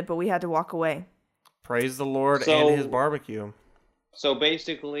so good, but we had to walk away. Praise the Lord and his barbecue. So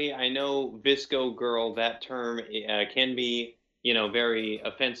basically, I know Visco girl, that term can be, very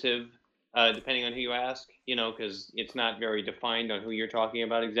offensive. Depending on who you ask, because it's not very defined on who you're talking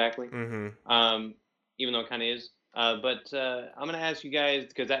about exactly. Mm-hmm. Even though it kind of is. But I'm going to ask you guys,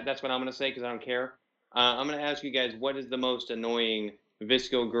 because that's what I'm going to say, because I don't care. I'm going to ask you guys, what is the most annoying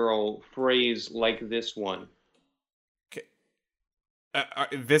Visco girl phrase like this one? Okay.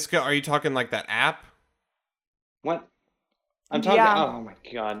 Visco, are you talking like that app? What? I'm talking. Yeah. Oh my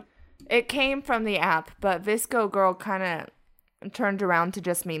god. It came from the app, but Visco girl kind of turned around to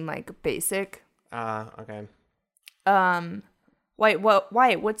just mean like basic. Okay.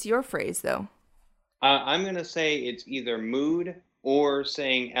 What's your phrase though? I'm gonna say it's either mood or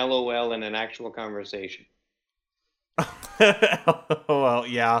saying LOL in an actual conversation. Well,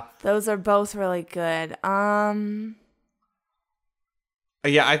 yeah. Those are both really good.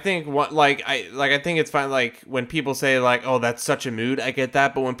 Yeah, I think I think it's fine. Like when people say like, "Oh, that's such a mood," I get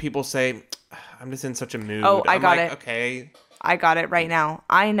that. But when people say, "I'm just in such a mood," I got it. Okay. I got it right now.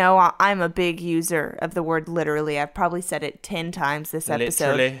 I know I'm a big user of the word literally. I've probably said it 10 times this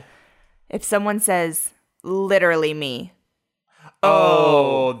episode. Literally. If someone says literally me.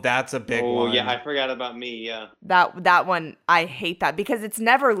 Oh, that's a big one. Oh, yeah, I forgot about me, yeah. That one, I hate that because it's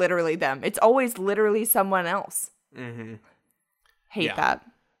never literally them. It's always literally someone else. Mm-hmm. Hate Yeah. that.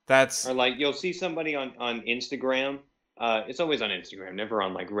 That's Or like you'll see somebody on Instagram. It's always on Instagram, never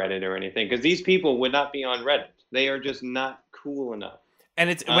on like Reddit or anything, because these people would not be on Reddit. They are just not cool enough. and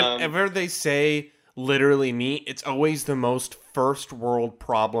it's whenever they say literally me, it's always the most first world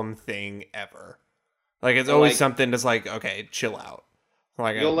problem thing ever. Like it's always Like- something that's like, okay, chill out.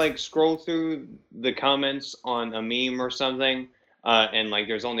 Like You'll like scroll through the comments on a meme or something, and like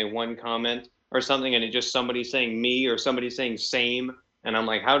there's only one comment or something, and it's just somebody saying me or somebody saying same, and I'm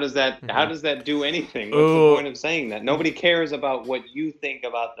like, how does that do anything? What's Ooh. the point of saying that? Nobody cares about what you think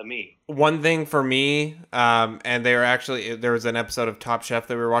about the meme. one thing for me, and there was an episode of Top Chef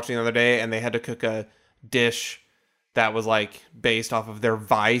that we were watching the other day, and they had to cook a dish that was like based off of their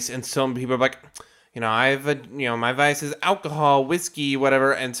vice, and some people are like, my vice is alcohol, whiskey,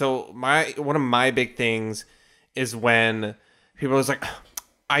 whatever. And so one of my big things is when people are like,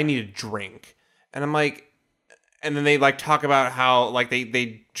 I need a drink, and I'm like, and then they like talk about how like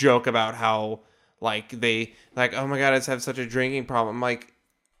they joke about how like they like, oh my god, I just have such a drinking problem. I'm like,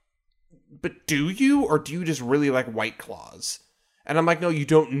 but do you, or do you just really like White Claws? And I'm like, no, you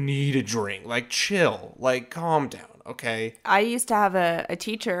don't need a drink. Like, chill. Like, calm down, okay? I used to have a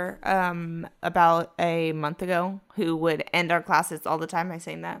teacher about a month ago who would end our classes all the time by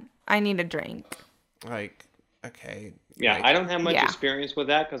saying that. I need a drink. Like, okay. Yeah, like, I don't have much Yeah. experience with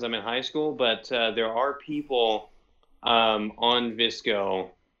that because I'm in high school, but there are people on Visco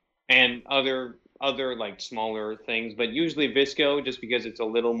and other like smaller things, but usually Visco, just because it's a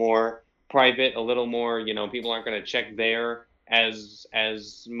little more private, a little more, people aren't going to check there as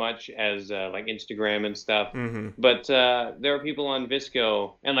much as like Instagram and stuff. Mm-hmm. But there are people on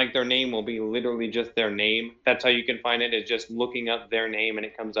Visco, and like their name will be literally just their name. That's how you can find it, is just looking up their name and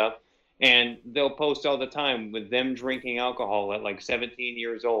it comes up. And they'll post all the time with them drinking alcohol at like 17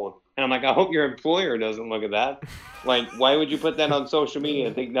 years old. And I'm like, I hope your employer doesn't look at that. Like, why would you put that on social media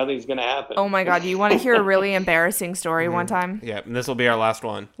and think nothing's going to happen? Oh my god, you want to hear a really embarrassing story one time? Yeah, and this will be our last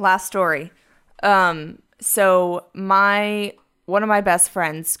one. Last story. So one of my best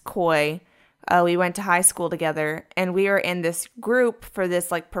friends, Coy, we went to high school together, and we were in this group for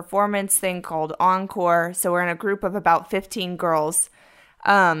this like performance thing called Encore. So we're in a group of about 15 girls,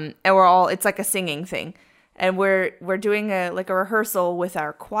 and it's like a singing thing, and we're doing a rehearsal with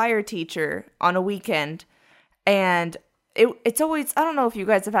our choir teacher on a weekend, and it's always, I don't know if you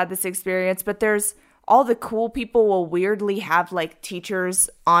guys have had this experience, but there's all the cool people will weirdly have like teachers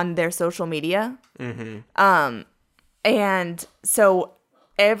on their social media. Mm-hmm. And so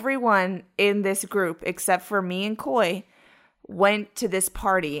everyone in this group, except for me and Coy, went to this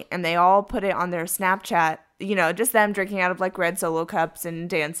party, and they all put it on their Snapchat, just them drinking out of like red Solo cups and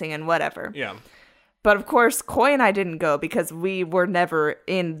dancing and whatever. Yeah. But of course, Coy and I didn't go because we were never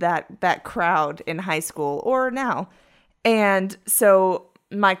in that crowd in high school or now. And so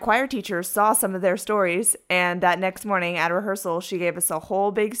my choir teacher saw some of their stories, and that next morning at rehearsal, she gave us a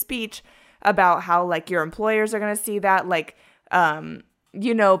whole big speech about how like your employers are going to see that, like,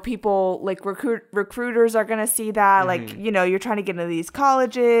 people like recruiters are going to see that, like, you're trying to get into these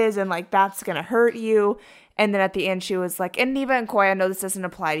colleges and like that's going to hurt you. And then at the end, she was like, and Neva and Coy, I know this doesn't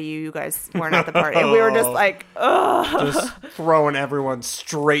apply to you. You guys weren't at the party. And we were just like, ugh. Just throwing everyone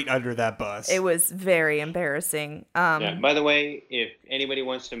straight under that bus. It was very embarrassing. Yeah. By the way, if anybody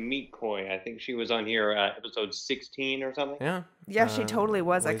wants to meet Coy, I think she was on here episode 16 or something. Yeah. Yeah, she totally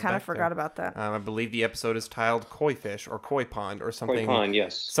was. I ways kind of back forgot there. about that. I believe the episode is titled Koi Fish or Koi Pond or something. Koi Pond,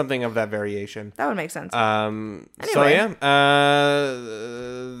 yes. Something of that variation. That would make sense. So yeah,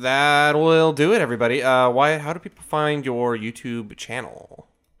 that will do it, everybody. Wyatt, how do people find your YouTube channel?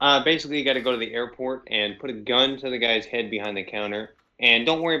 Basically, you got to go to the airport and put a gun to the guy's head behind the counter. And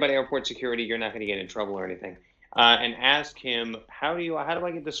don't worry about airport security. You're not going to get in trouble or anything. And ask him, how do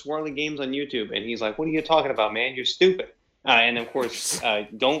I get the Swirly Games on YouTube? And he's like, what are you talking about, man? You're stupid. And of course,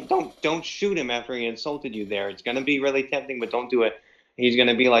 don't shoot him after he insulted you there. It's going to be really tempting, but don't do it. He's going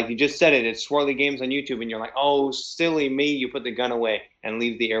to be like, you just said it. It's Swirly Games on YouTube. And you're like, oh, silly me. You put the gun away and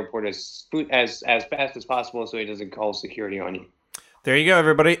leave the airport as fast as possible so he doesn't call security on you. There you go,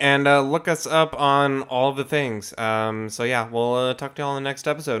 everybody. And look us up on all of the things. So yeah, we'll talk to you all in the next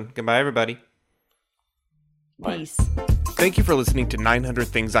episode. Goodbye, everybody. Bye. Peace. Thank you for listening to 900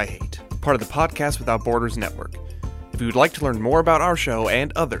 Things I Hate, part of the Podcast Without Borders Network. If you would like to learn more about our show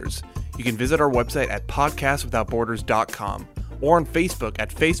and others, you can visit our website at podcastwithoutborders.com or on Facebook at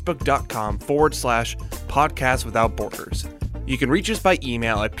facebook.com/podcastwithoutborders. You can reach us by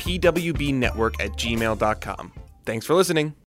email at pwbnetwork@gmail.com. Thanks for listening.